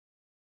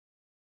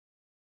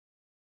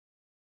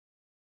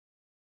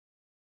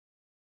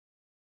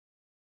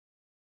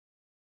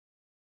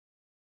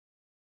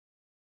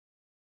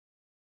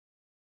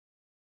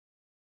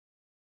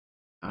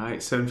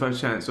 Alright, 75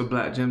 chance for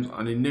black gems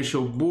on the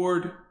initial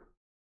board.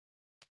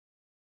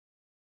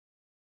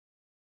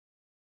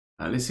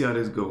 Alright, let's see how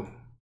this go.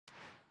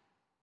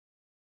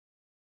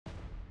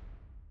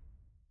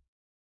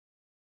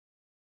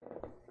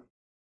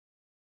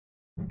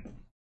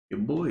 Your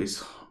boy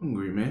is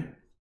hungry, man.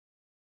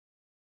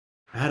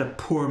 I had a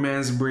poor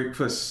man's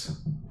breakfast.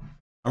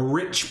 A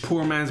rich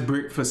poor man's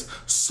breakfast.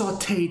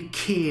 Sauteed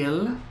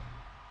kale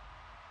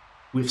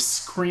with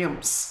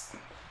scrimps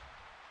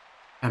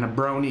and a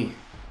brownie.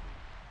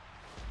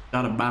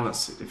 Gotta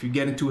balance it. If you're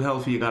getting too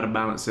healthy, you gotta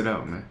balance it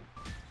out, man.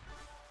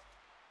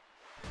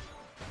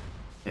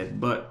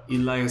 But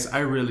Elias, I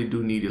really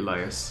do need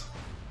Elias.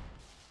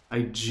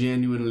 I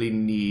genuinely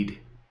need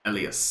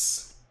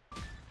Elias.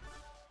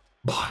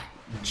 Boy,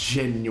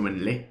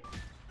 genuinely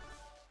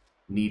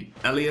need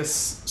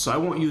Elias. So I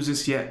won't use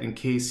this yet in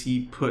case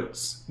he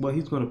puts, well,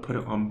 he's gonna put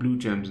it on blue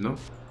gems, no?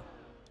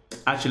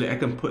 Actually, I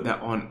can put that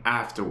on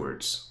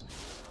afterwards.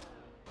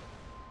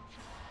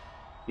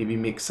 Maybe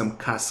make some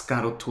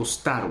cascado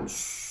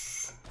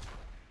tostados.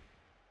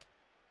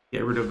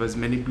 Get rid of as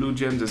many blue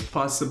gems as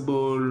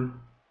possible.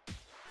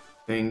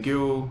 Thank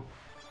you.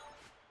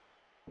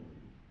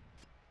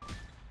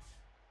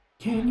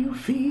 Can you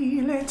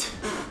feel it?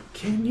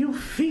 Can you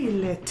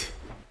feel it?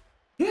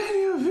 Can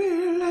you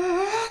feel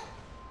it?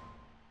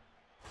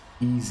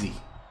 Easy.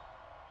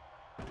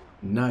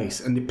 Nice.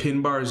 And the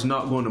pin bar is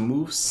not going to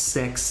move.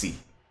 Sexy.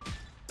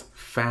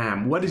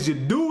 Fam, what is you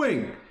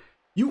doing?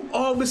 You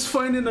always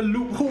finding a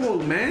loophole,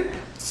 man.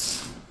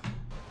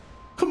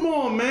 Come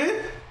on,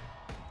 man.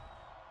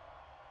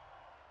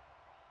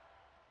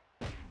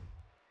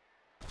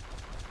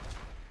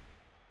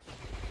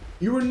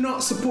 You were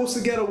not supposed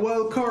to get a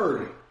wild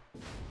card.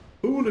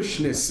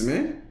 Foolishness,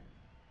 man.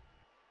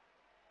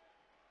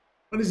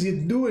 What is you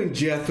doing,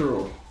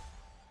 Jethro?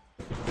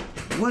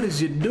 What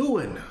is you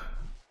doing?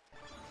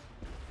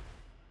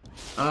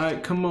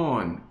 Alright, come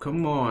on.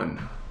 Come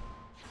on.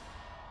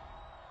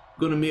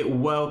 Gonna make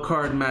wild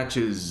card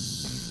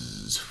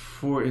matches.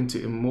 4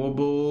 into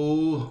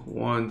immobile.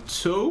 1,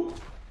 2.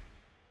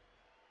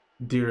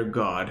 Dear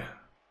God.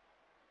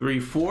 3,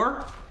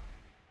 4.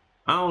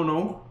 I don't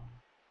know.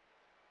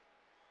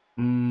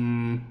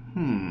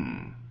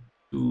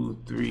 2,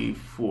 3,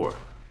 4.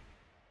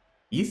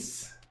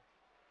 Yes.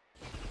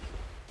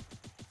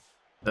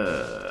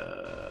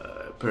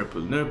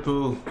 Purple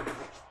nurple.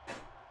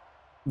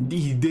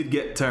 He did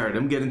get tired.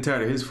 I'm getting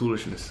tired of his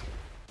foolishness.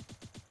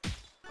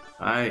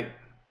 Alright.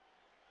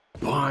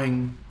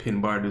 Boing. Pin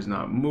bar does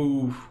not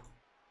move.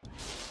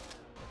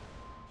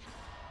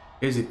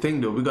 Here's the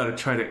thing though. We gotta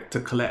try to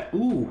collect.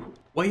 Ooh.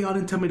 Why y'all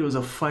didn't tell me there was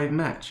a 5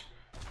 match?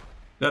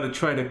 Gotta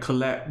try to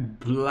collect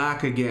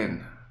black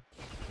again.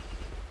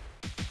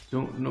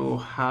 Don't know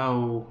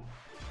how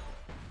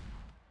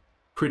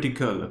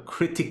critical,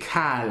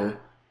 critical.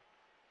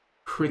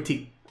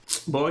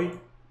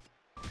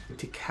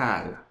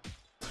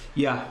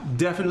 Yeah,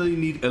 definitely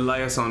need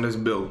Elias on this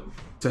build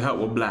to help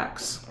with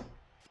blacks.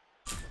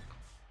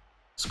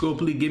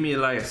 Scopely, give me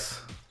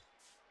Elias.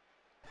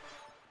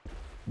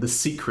 The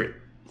secret.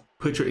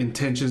 Put your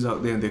intentions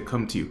out there and they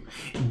come to you.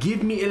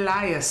 Give me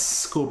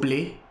Elias,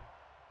 Scopely.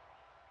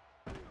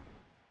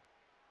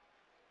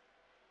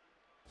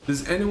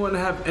 Does anyone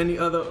have any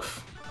other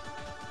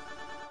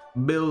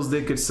builds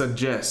they could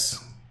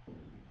suggest?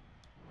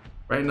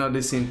 Right now,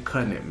 this ain't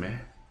cutting it,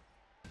 man.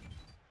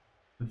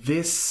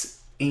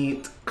 This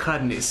ain't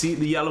cutting it. See,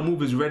 the yellow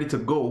move is ready to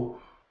go,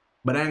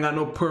 but I ain't got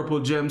no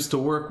purple gems to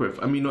work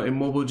with. I mean, no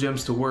immobile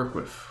gems to work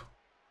with.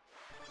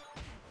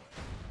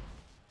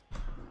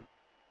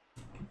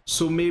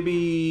 So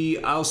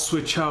maybe I'll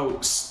switch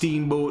out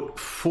Steamboat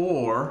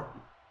for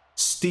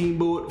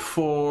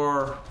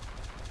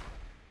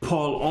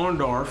Paul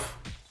Orndorff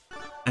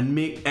and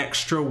make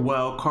extra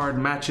wild card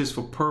matches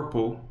for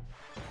purple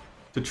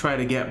to try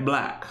to get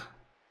black.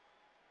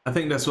 I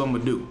think that's what I'm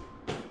gonna do.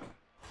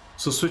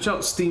 So switch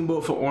out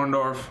Steamboat for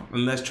Orndorff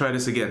and let's try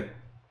this again.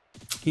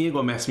 He ain't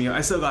gonna mess me up.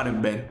 I still got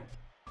him, Ben.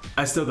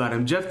 I still got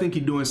him. Jeff think he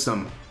doing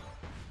something.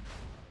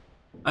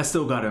 I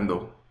still got him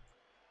though.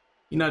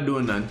 He not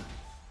doing none.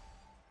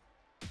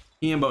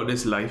 He ain't about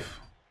this life.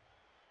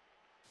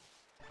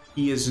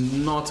 He is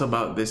not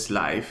about this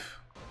life.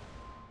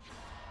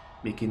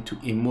 Make him too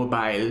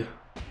immobile.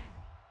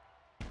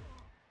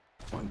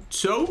 1,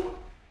 2,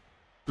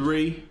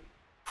 3,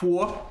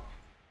 4.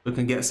 We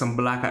can get some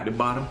black at the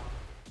bottom.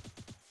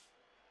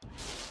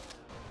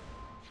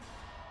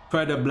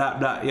 Try the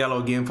black,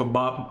 yellow again for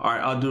Bob.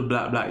 Alright, I'll do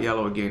black,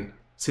 yellow again.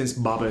 Since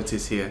Bobbert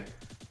is here.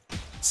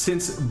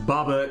 Since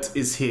Bobbert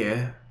is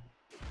here.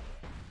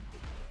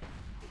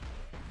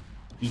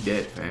 He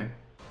dead, fam.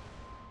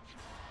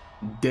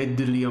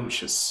 Deadly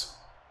umptious.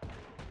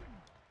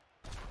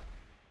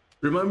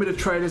 Remind me to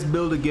try this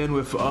build again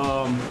with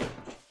Paul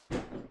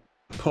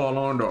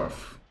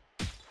Orndorff.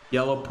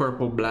 Yellow,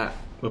 purple, black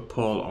with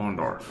Paul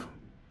Orndorff.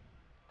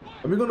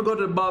 And we're gonna go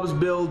to Bob's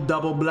build,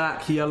 double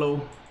black,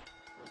 yellow.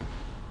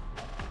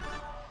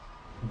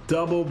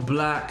 Double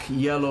black,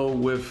 yellow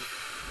with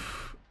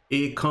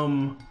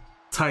Akam,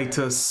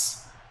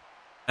 Titus,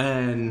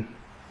 and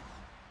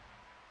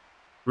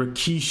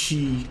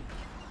Rikishi.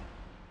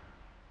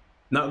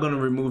 Not gonna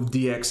remove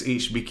DX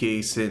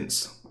HBK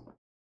since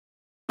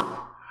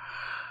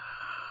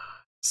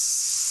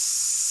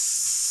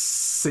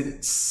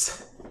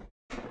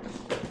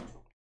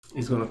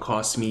it's gonna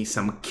cost me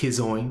some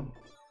Kizoin.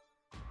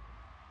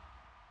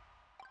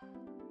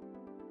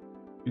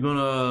 We're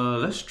gonna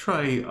let's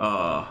try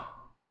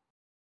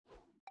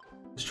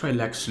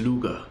Lex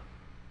Luger.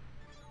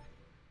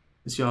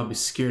 This y'all be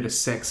scared of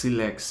sexy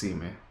Lexi,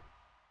 man.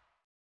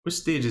 What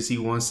stage is he?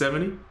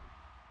 170?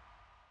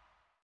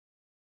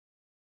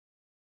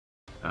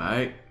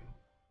 Alright.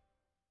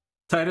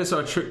 Titus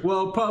or Trick?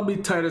 Well, probably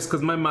Titus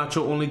because my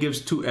macho only gives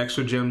 2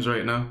 extra gems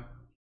right now.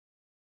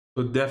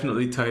 So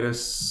definitely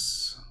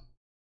Titus.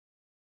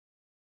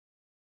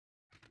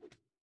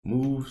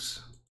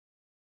 Moves.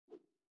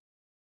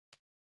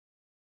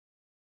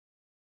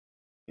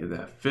 Get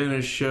that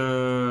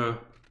finisher.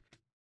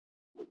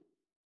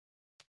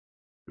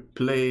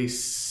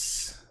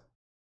 Replace.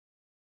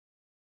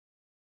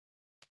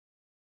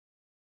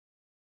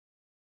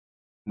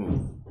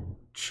 Move.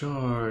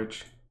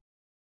 Charge.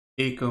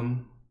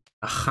 Akam.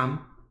 Aham.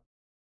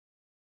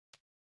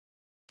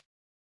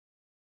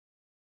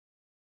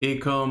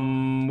 Akam.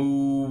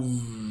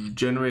 Move.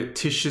 Generate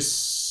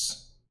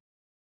Titius.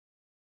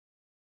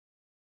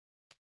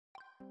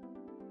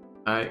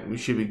 Alright, we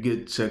should be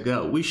good to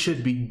go. We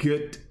should be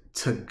good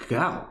to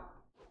go.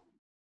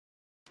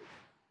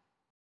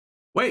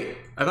 Wait,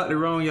 I got the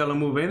wrong yellow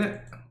move, ain't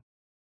it?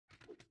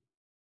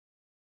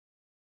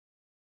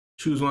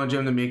 Choose one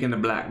gem to make into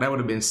black. That would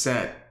have been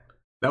sad.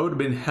 That would have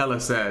been hella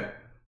sad.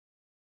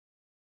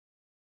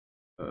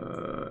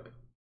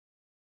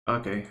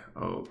 Okay.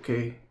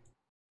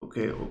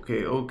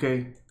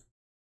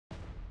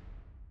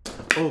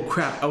 Oh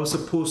crap, I was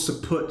supposed to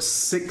put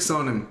 6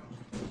 on him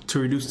to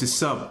reduce the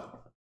sub.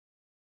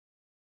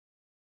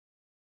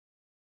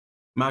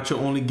 Macho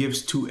only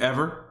gives 2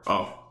 ever?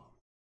 Oh.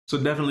 So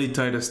definitely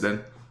Titus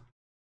then.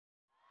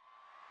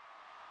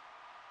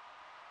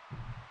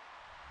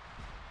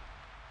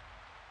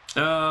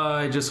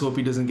 I just hope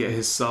he doesn't get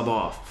his sub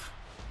off.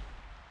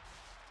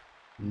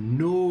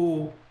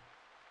 No.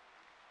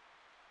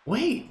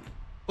 Wait.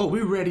 Oh,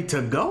 we ready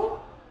to go?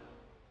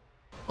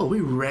 Oh, we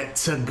ready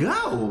to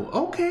go.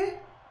 Okay.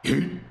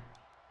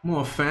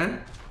 More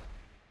fan.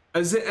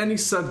 Is there any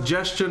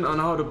suggestion on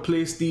how to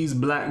place these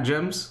black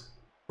gems?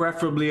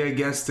 Preferably, I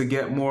guess, to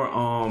get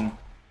more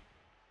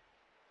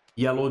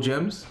yellow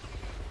gems.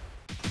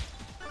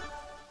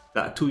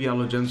 Got 2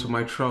 yellow gems for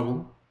my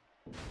trouble.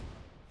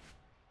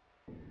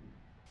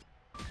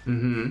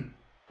 You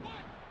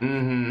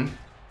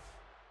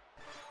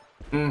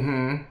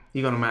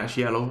gonna match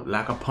yellow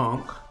like a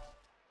punk.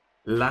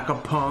 Like a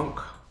punk.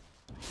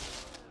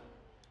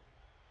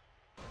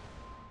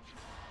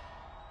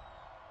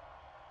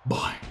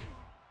 Boy.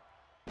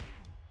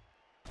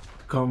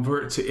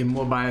 Convert to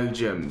immobile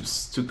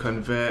gems. To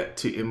convert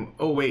to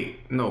oh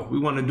wait, no, we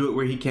want to do it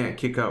where he can't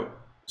kick out.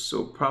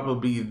 So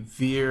probably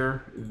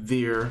there.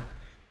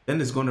 Then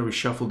it's going to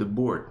reshuffle the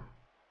board.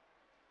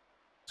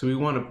 So we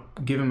want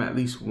to give him at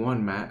least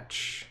one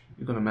match.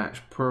 You're going to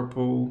match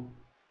purple.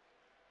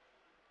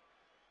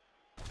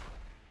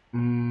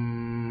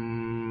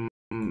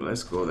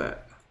 Let's go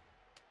that.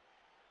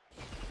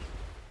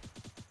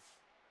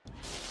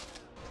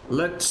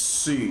 Let's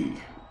see.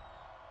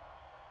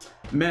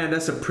 Man,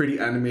 that's a pretty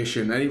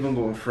animation. Not even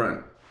going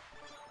front.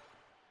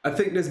 I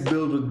think this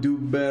build would do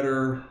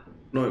better.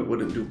 No, it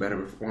wouldn't do better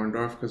with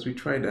Orndorff because we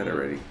tried that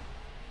already.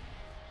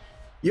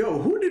 Yo,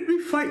 who did we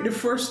fight the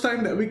first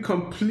time that we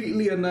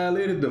completely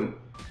annihilated them?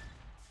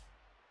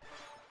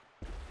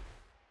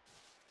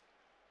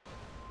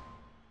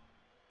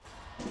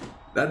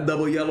 That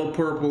double yellow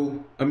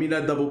purple,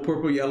 that double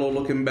purple yellow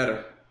looking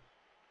better.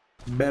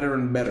 Better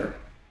and better.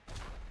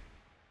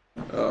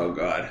 Oh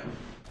God.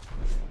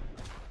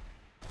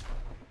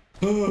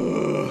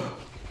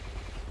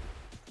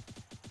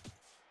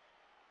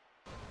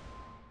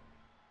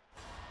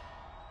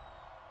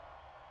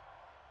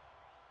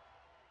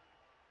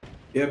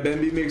 Yeah,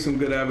 Bambi makes some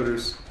good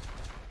avatars.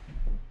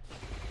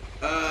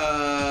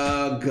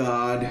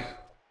 God.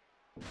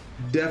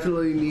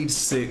 Definitely need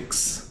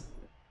 6.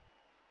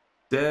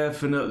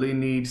 Definitely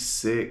need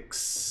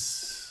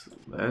 6.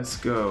 Let's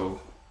go.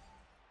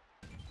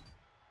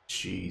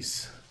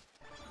 Jeez.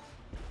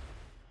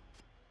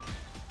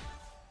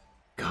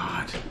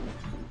 God.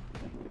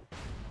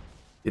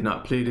 Did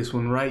not play this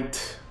one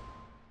right.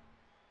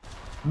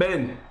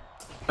 Ben,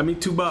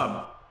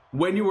 Bob,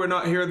 when you were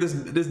not here, this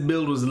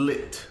build was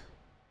lit.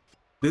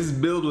 This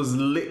build was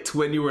lit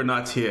when you were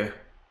not here.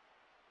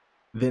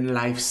 Then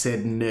life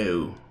said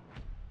no.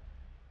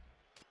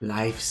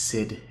 Life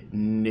said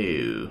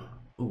no.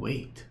 Oh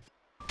wait,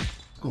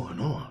 what's going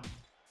on?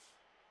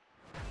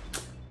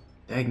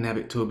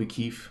 Dagnabbit, Toby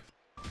Keith.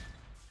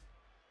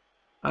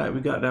 All right,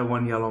 we got that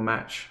one yellow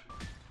match.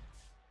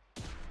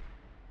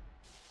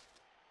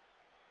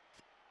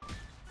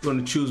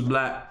 Gonna choose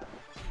black.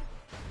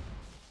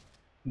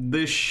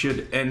 This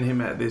should end him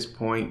at this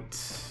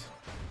point.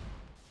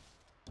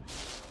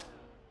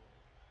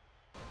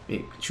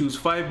 Okay, choose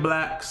 5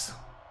 blacks.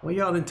 Well,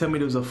 y'all didn't tell me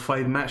there was a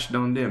 5 match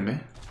down there,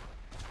 man.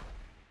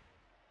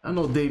 I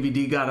know Davey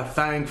D got a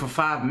thing for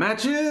 5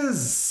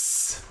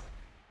 matches.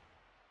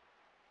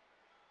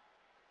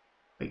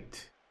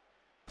 Wait.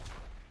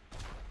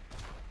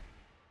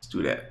 Let's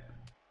do that.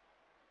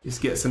 Let's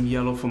get some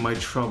yellow for my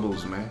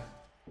troubles, man.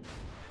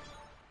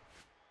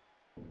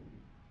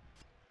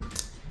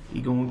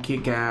 He gonna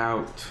kick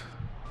out.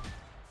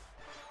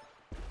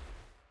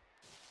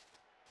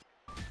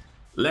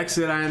 Lex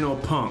said I ain't no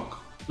punk.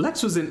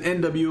 Lex was in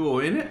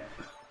nWo, ain't it?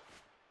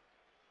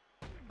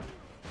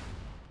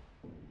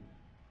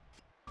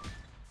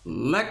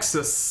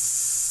 Lexus.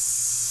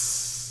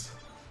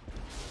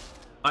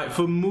 Alright,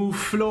 for move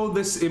flow,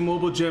 this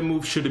immobile gem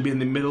move should have been in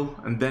the middle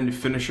and then the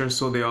finisher,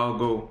 so they all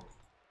go.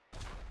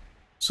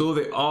 So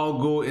they all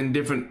go in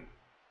different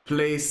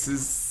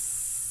places.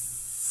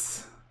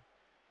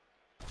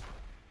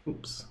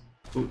 Oops.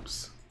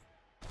 Oops.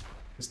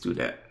 Let's do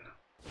that.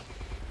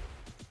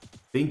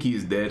 Think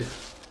he's dead.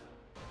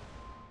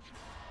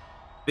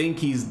 Think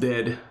he's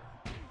dead.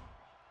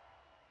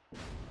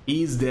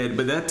 He's dead,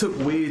 but that took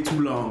way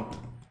too long.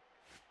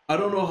 I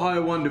don't know how I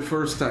won the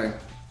first time,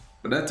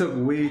 but that took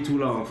way too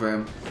long,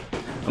 fam.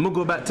 I'm gonna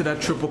go back to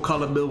that triple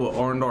color build with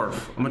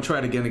Orndorff. I'm gonna try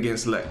it again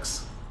against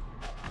Lex.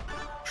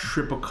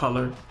 Triple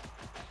color.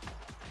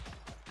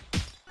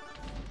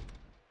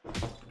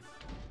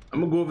 I'm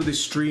gonna go over the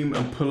stream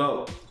and pull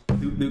out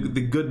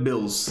the good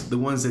builds, the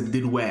ones that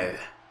did well.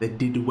 That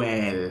did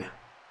well.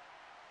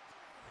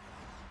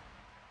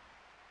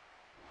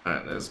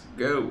 Alright, let's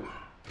go.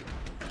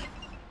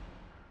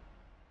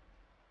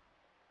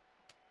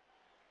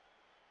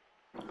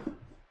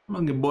 How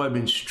long your boy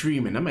been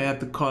streaming? I might have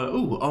to call it,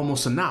 ooh,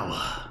 almost an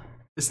hour.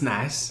 It's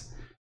nice. I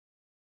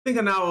think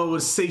an hour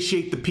would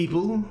satiate the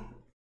people.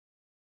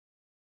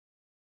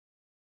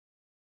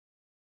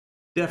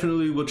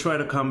 Definitely will try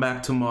to come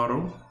back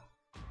tomorrow.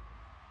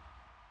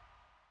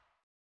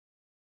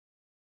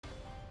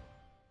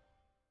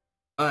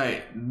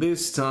 Alright,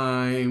 this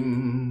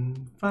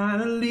time,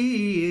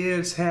 finally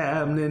it's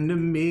happening to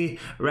me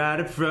right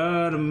in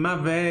front of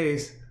my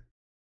face.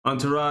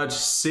 Entourage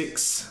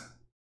 6.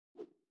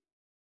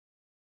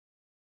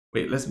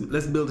 Wait, let's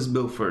build this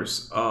build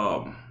first.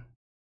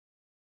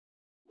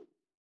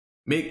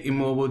 Make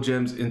immobile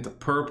gems into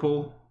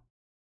purple.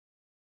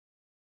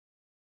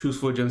 Choose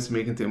 4 gems to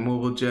make into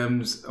immobile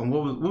gems. And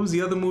what was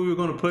the other move we were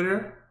gonna put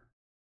here?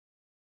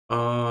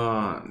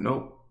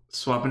 Nope.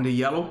 Swap into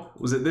yellow.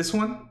 Was it this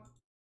one?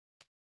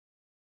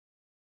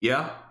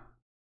 Yeah.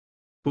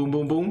 Boom,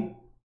 boom, boom.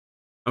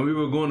 And we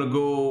were going to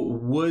go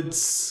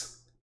Woods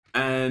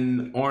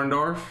and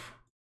Orndorff.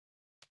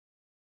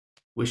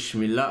 Wish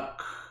me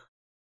luck.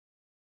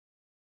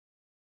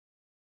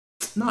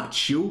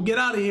 Not you. Get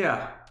out of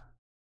here.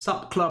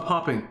 Stop club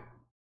hopping.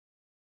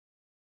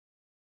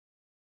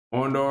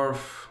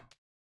 Orndorff.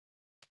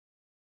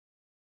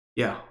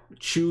 Yeah.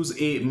 Choose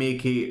 8,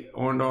 make 8.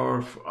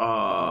 Orndorff.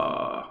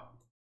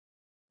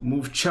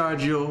 Move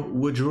Chargio.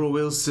 Woodrow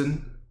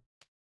Wilson.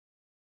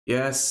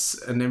 Yes.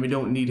 And then we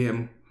don't need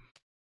him,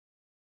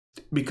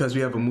 because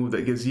we have a move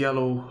that gives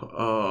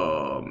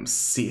yellow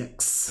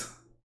 6.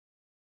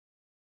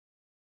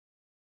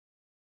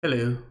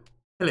 Hello.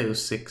 Hello,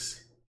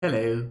 6.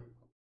 Hello.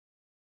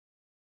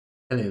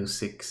 Hello,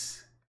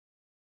 6.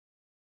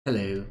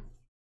 Hello.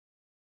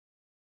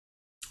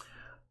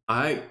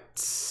 Alright.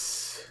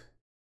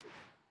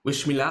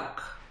 Wish me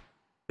luck.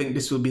 I think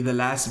this will be the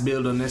last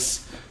build on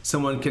this.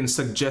 Someone can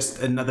suggest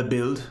another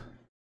build.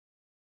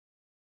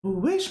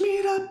 Wish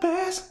me the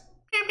best.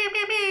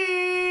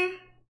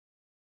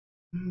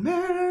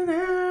 Better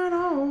than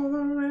all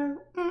the rest.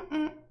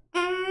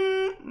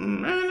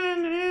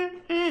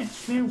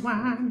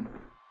 Anyone.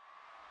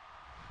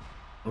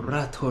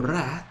 Rat.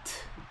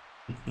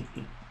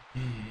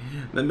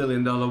 The $1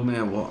 million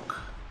man walk.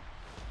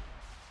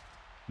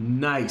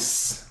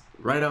 Nice.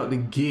 Right out the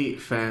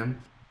gate,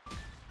 fam.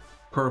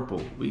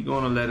 Purple. We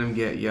gonna let him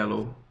get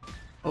yellow.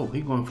 Oh,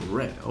 he going for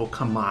red. Oh,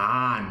 come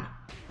on.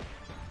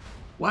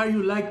 Why are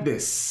you like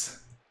this?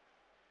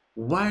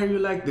 Why are you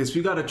like this?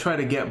 We gotta try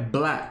to get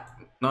black.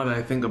 Now that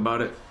I think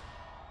about it.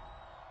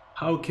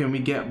 How can we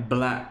get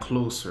black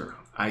closer?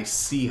 I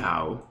see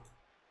how.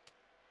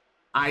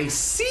 I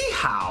see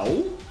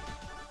how.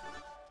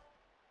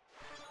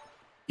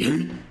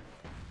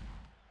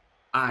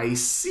 I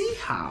see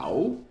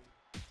how.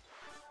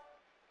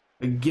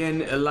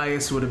 Again,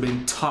 Elias would have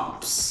been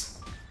tops.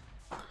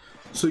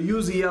 So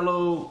use the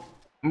yellow,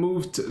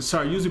 move to,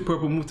 sorry, use the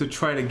purple, move to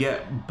try to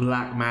get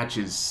black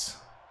matches.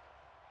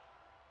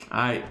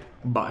 Alright,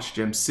 Botch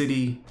Gem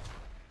City.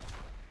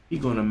 He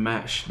gonna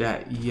match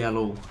that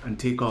yellow and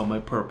take all my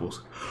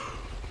purples.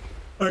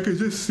 I can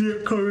just see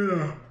it coming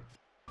out.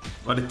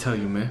 What to tell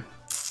you, man?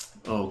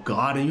 Oh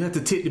God, and you have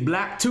to take the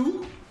black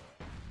too?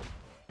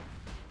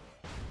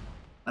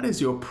 What is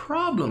your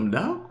problem,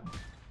 dog?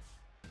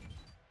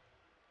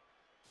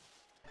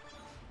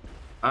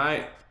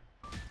 Alright.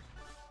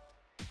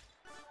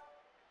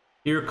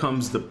 Here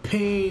comes the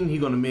pain.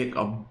 He's gonna make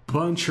a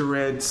bunch of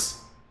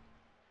reds.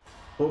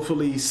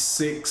 Hopefully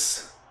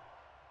 6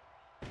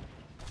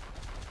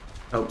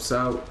 helps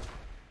out.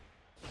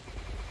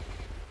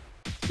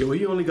 Yo,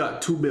 he only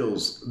got 2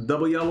 bills.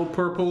 Double yellow,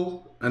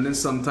 purple, and then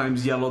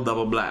sometimes yellow,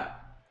 double black.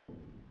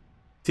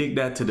 Take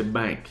that to the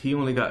bank. He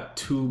only got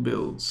 2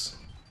 builds.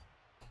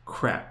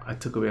 Crap, I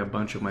took away a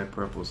bunch of my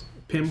purples.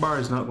 Pin bar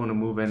is not going to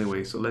move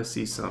anyway, so let's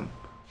see some.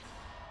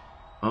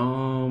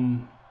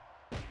 1,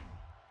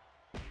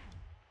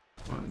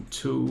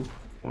 2,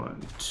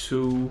 1,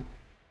 2.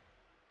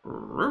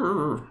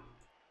 Try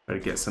to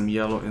get some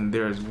yellow in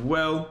there as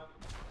well.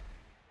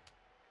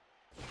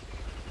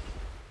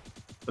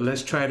 But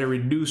let's try to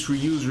reduce,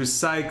 reuse,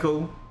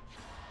 recycle.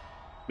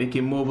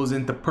 Making mobiles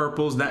into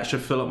purples. That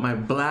should fill up my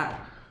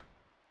black.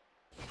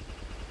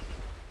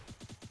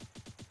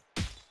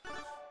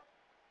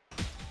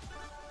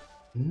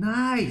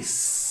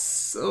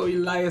 Nice. Oh,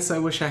 Elias, I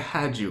wish I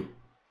had you.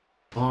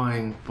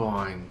 Boing,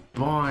 boing,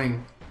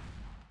 boing.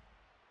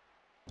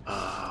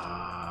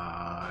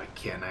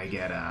 Can I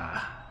get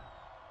a...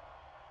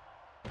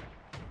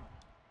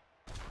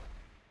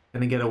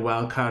 Can I get a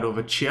wild card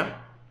over Chip?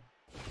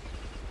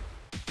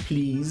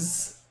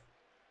 Please.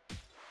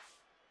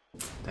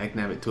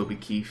 Dagnabbit Toby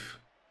Keith.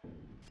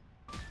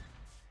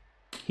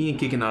 He ain't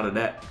kicking out of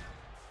that.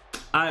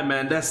 Alright,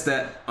 man, that's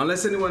that.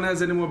 Unless anyone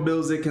has any more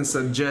builds they can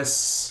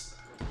suggest,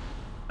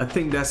 I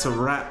think that's a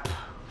wrap.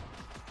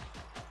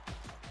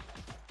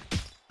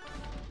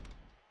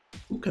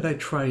 Who could I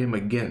try him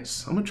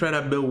against? I'm gonna try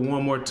that build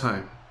one more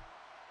time.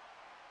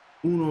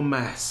 Uno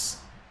Mas.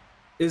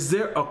 Is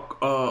there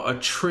a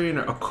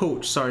trainer, a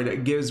coach, sorry,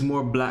 that gives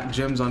more black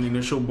gems on the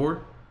initial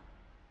board?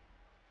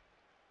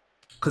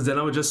 Because then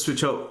I would just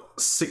switch out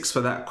 6 for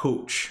that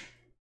coach.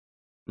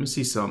 Let me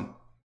see some.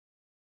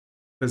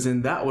 Because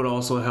then that would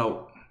also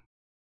help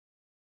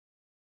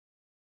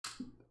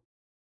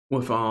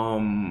with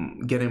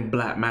getting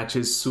black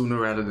matches sooner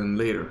rather than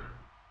later.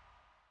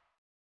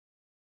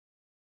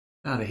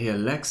 Out of here,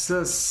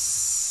 Lexus.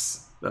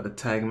 Is that a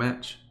tag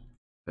match?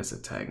 That's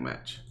a tag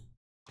match.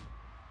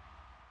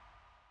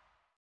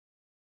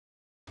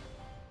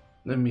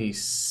 Let me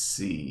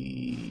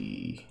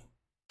see.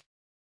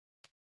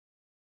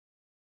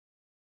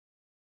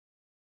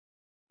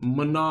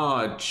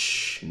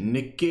 Manoj,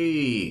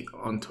 Nikki,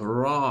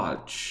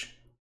 Entourage.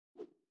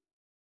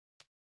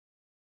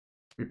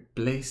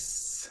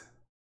 Replace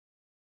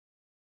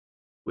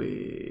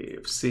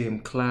with same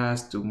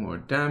class, do more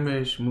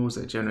damage, moves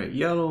that generate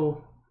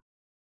yellow.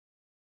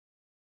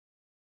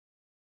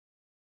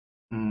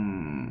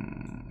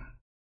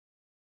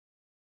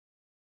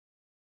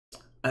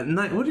 At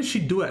 9, what did she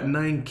do at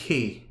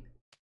 9K?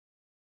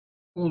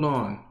 Hold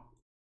on.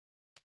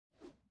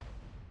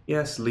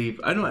 Yes,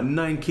 leave. I know at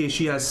 9K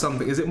she has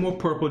something. Is it more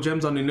purple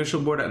gems on the initial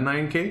board at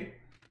 9K?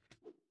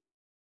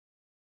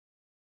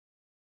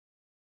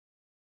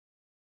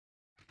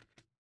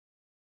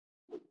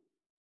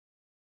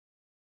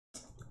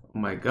 Oh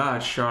my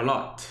God,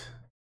 Charlotte.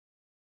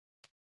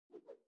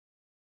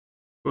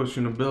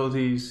 Potion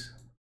abilities.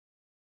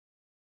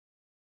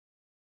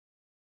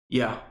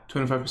 Yeah,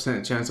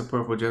 25% chance of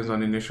purple gems on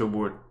the initial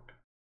board.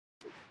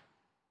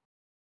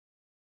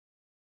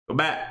 Go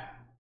back.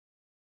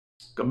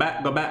 Go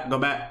back, go back, go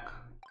back.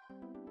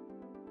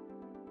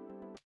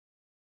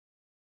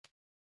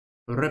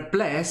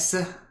 Replace.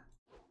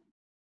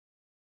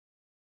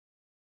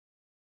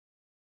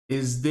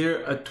 Is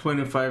there a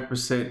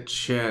 25%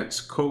 chance?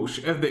 Coach,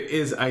 if there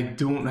is, I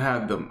don't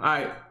have them.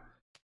 Alright.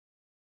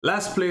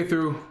 Last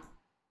playthrough.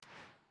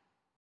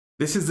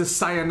 This is the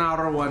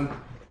sayonara one.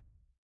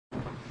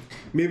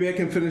 Maybe I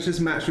can finish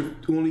this match with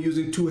only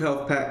using 2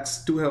 health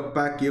packs, 2 health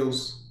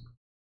Pacquios.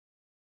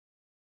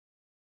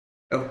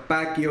 Of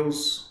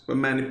Pacquios, for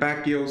Manny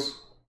Pacquios.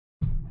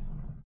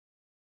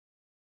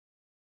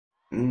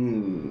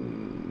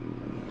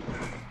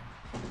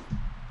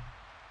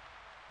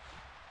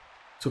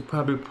 So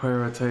probably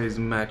prioritize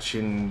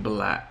matching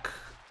black.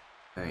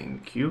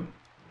 Thank you.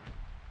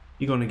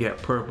 You're gonna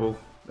get purple.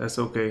 That's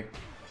okay.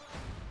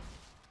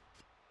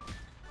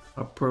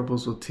 Our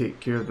purples will take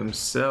care of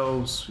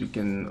themselves. We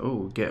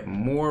can get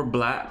more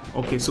black.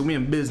 Okay, so we're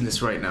in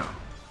business right now.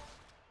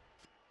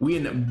 We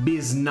in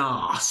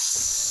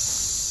business.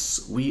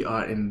 We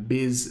are in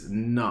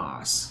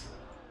business.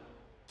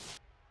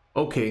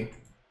 Okay.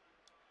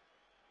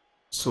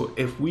 So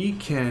if we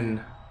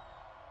can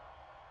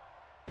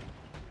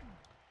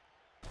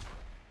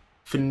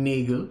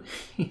finagle.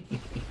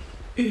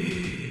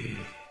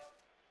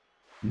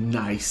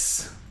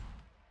 Nice.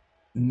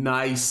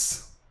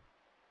 Nice.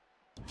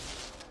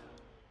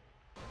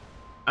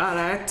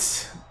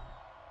 Alright.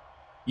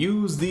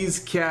 Use these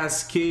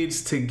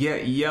cascades to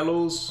get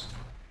yellows.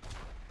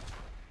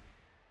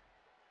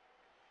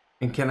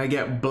 And can I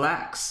get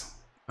blacks?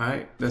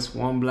 Alright, that's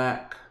 1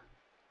 black.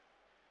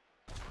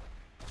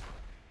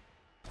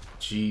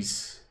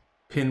 Jeez.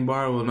 Pin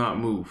bar will not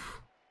move.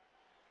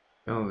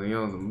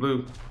 Yellows and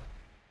blue.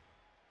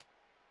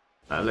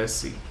 Let's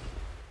see.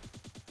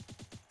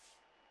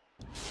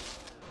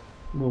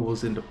 What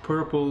was in the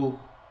purple?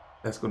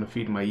 That's gonna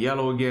feed my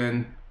yellow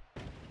again.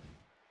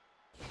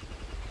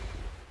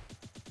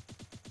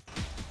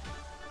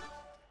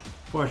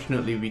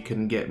 Fortunately, we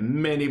can get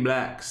many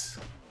blacks.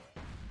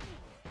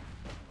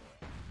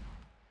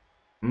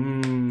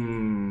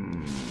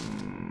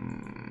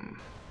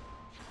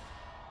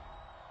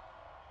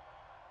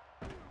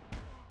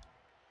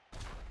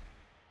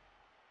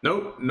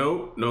 Nope,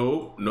 nope,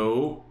 nope,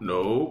 nope,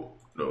 nope,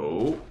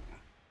 nope.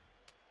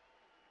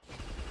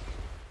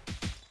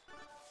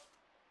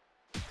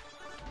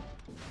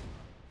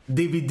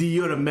 Davey D,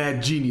 you're a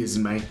mad genius,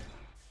 man.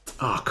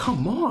 Oh,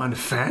 come on,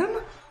 fam.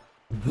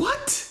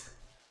 What?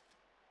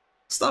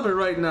 Stop it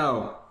right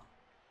now.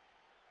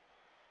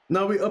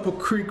 Now we up a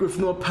creek with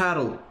no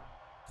paddle.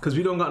 Because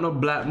we don't got no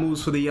black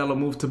moves for the yellow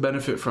move to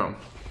benefit from.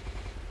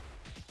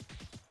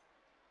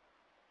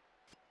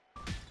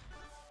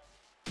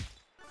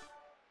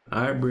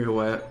 Alright, Bray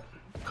Wyatt.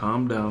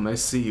 Calm down. I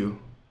see you.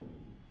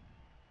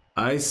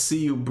 I see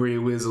you, Bray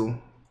Wizzle.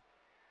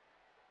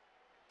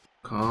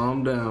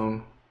 Calm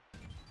down.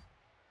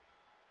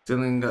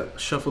 Still ain't got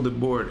shuffled the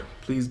board.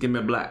 Please give me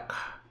a black.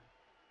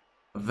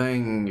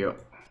 Thank you.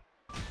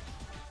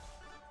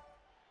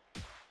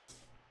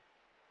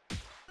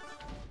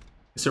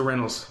 Mr.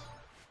 Reynolds.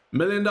 $1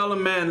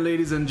 Million Man,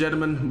 ladies and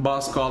gentlemen.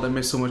 Boss called. I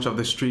missed so much of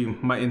the stream.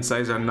 My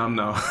insides are numb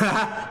now.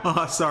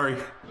 Oh, sorry.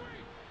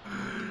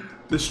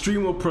 The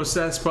stream will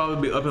process,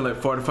 probably up in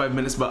like 45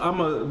 minutes, but I'm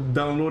gonna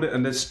download it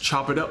and just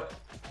chop it up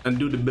and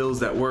do the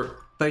builds that work.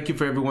 Thank you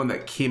for everyone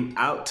that came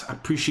out. I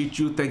appreciate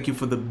you. Thank you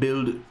for the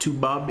build to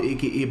Bob,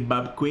 aka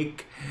Bob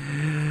Quick.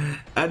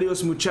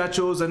 Adios,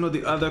 muchachos. I know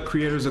the other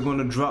creators are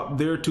gonna drop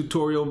their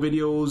tutorial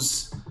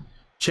videos.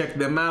 Check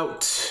them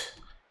out.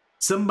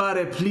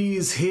 Somebody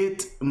please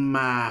hit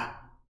my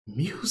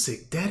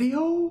music,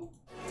 daddy-o.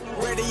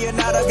 Ready or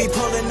not, I'll be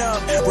pulling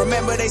up.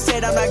 Remember they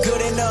said I'm not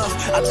good enough.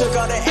 I took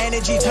all the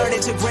energy, turned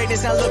it to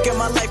greatness. Now look at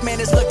my life,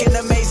 man, it's looking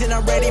amazing.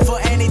 I'm ready for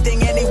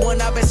anything,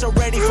 anyone. I've been so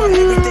ready for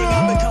everything.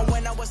 I've become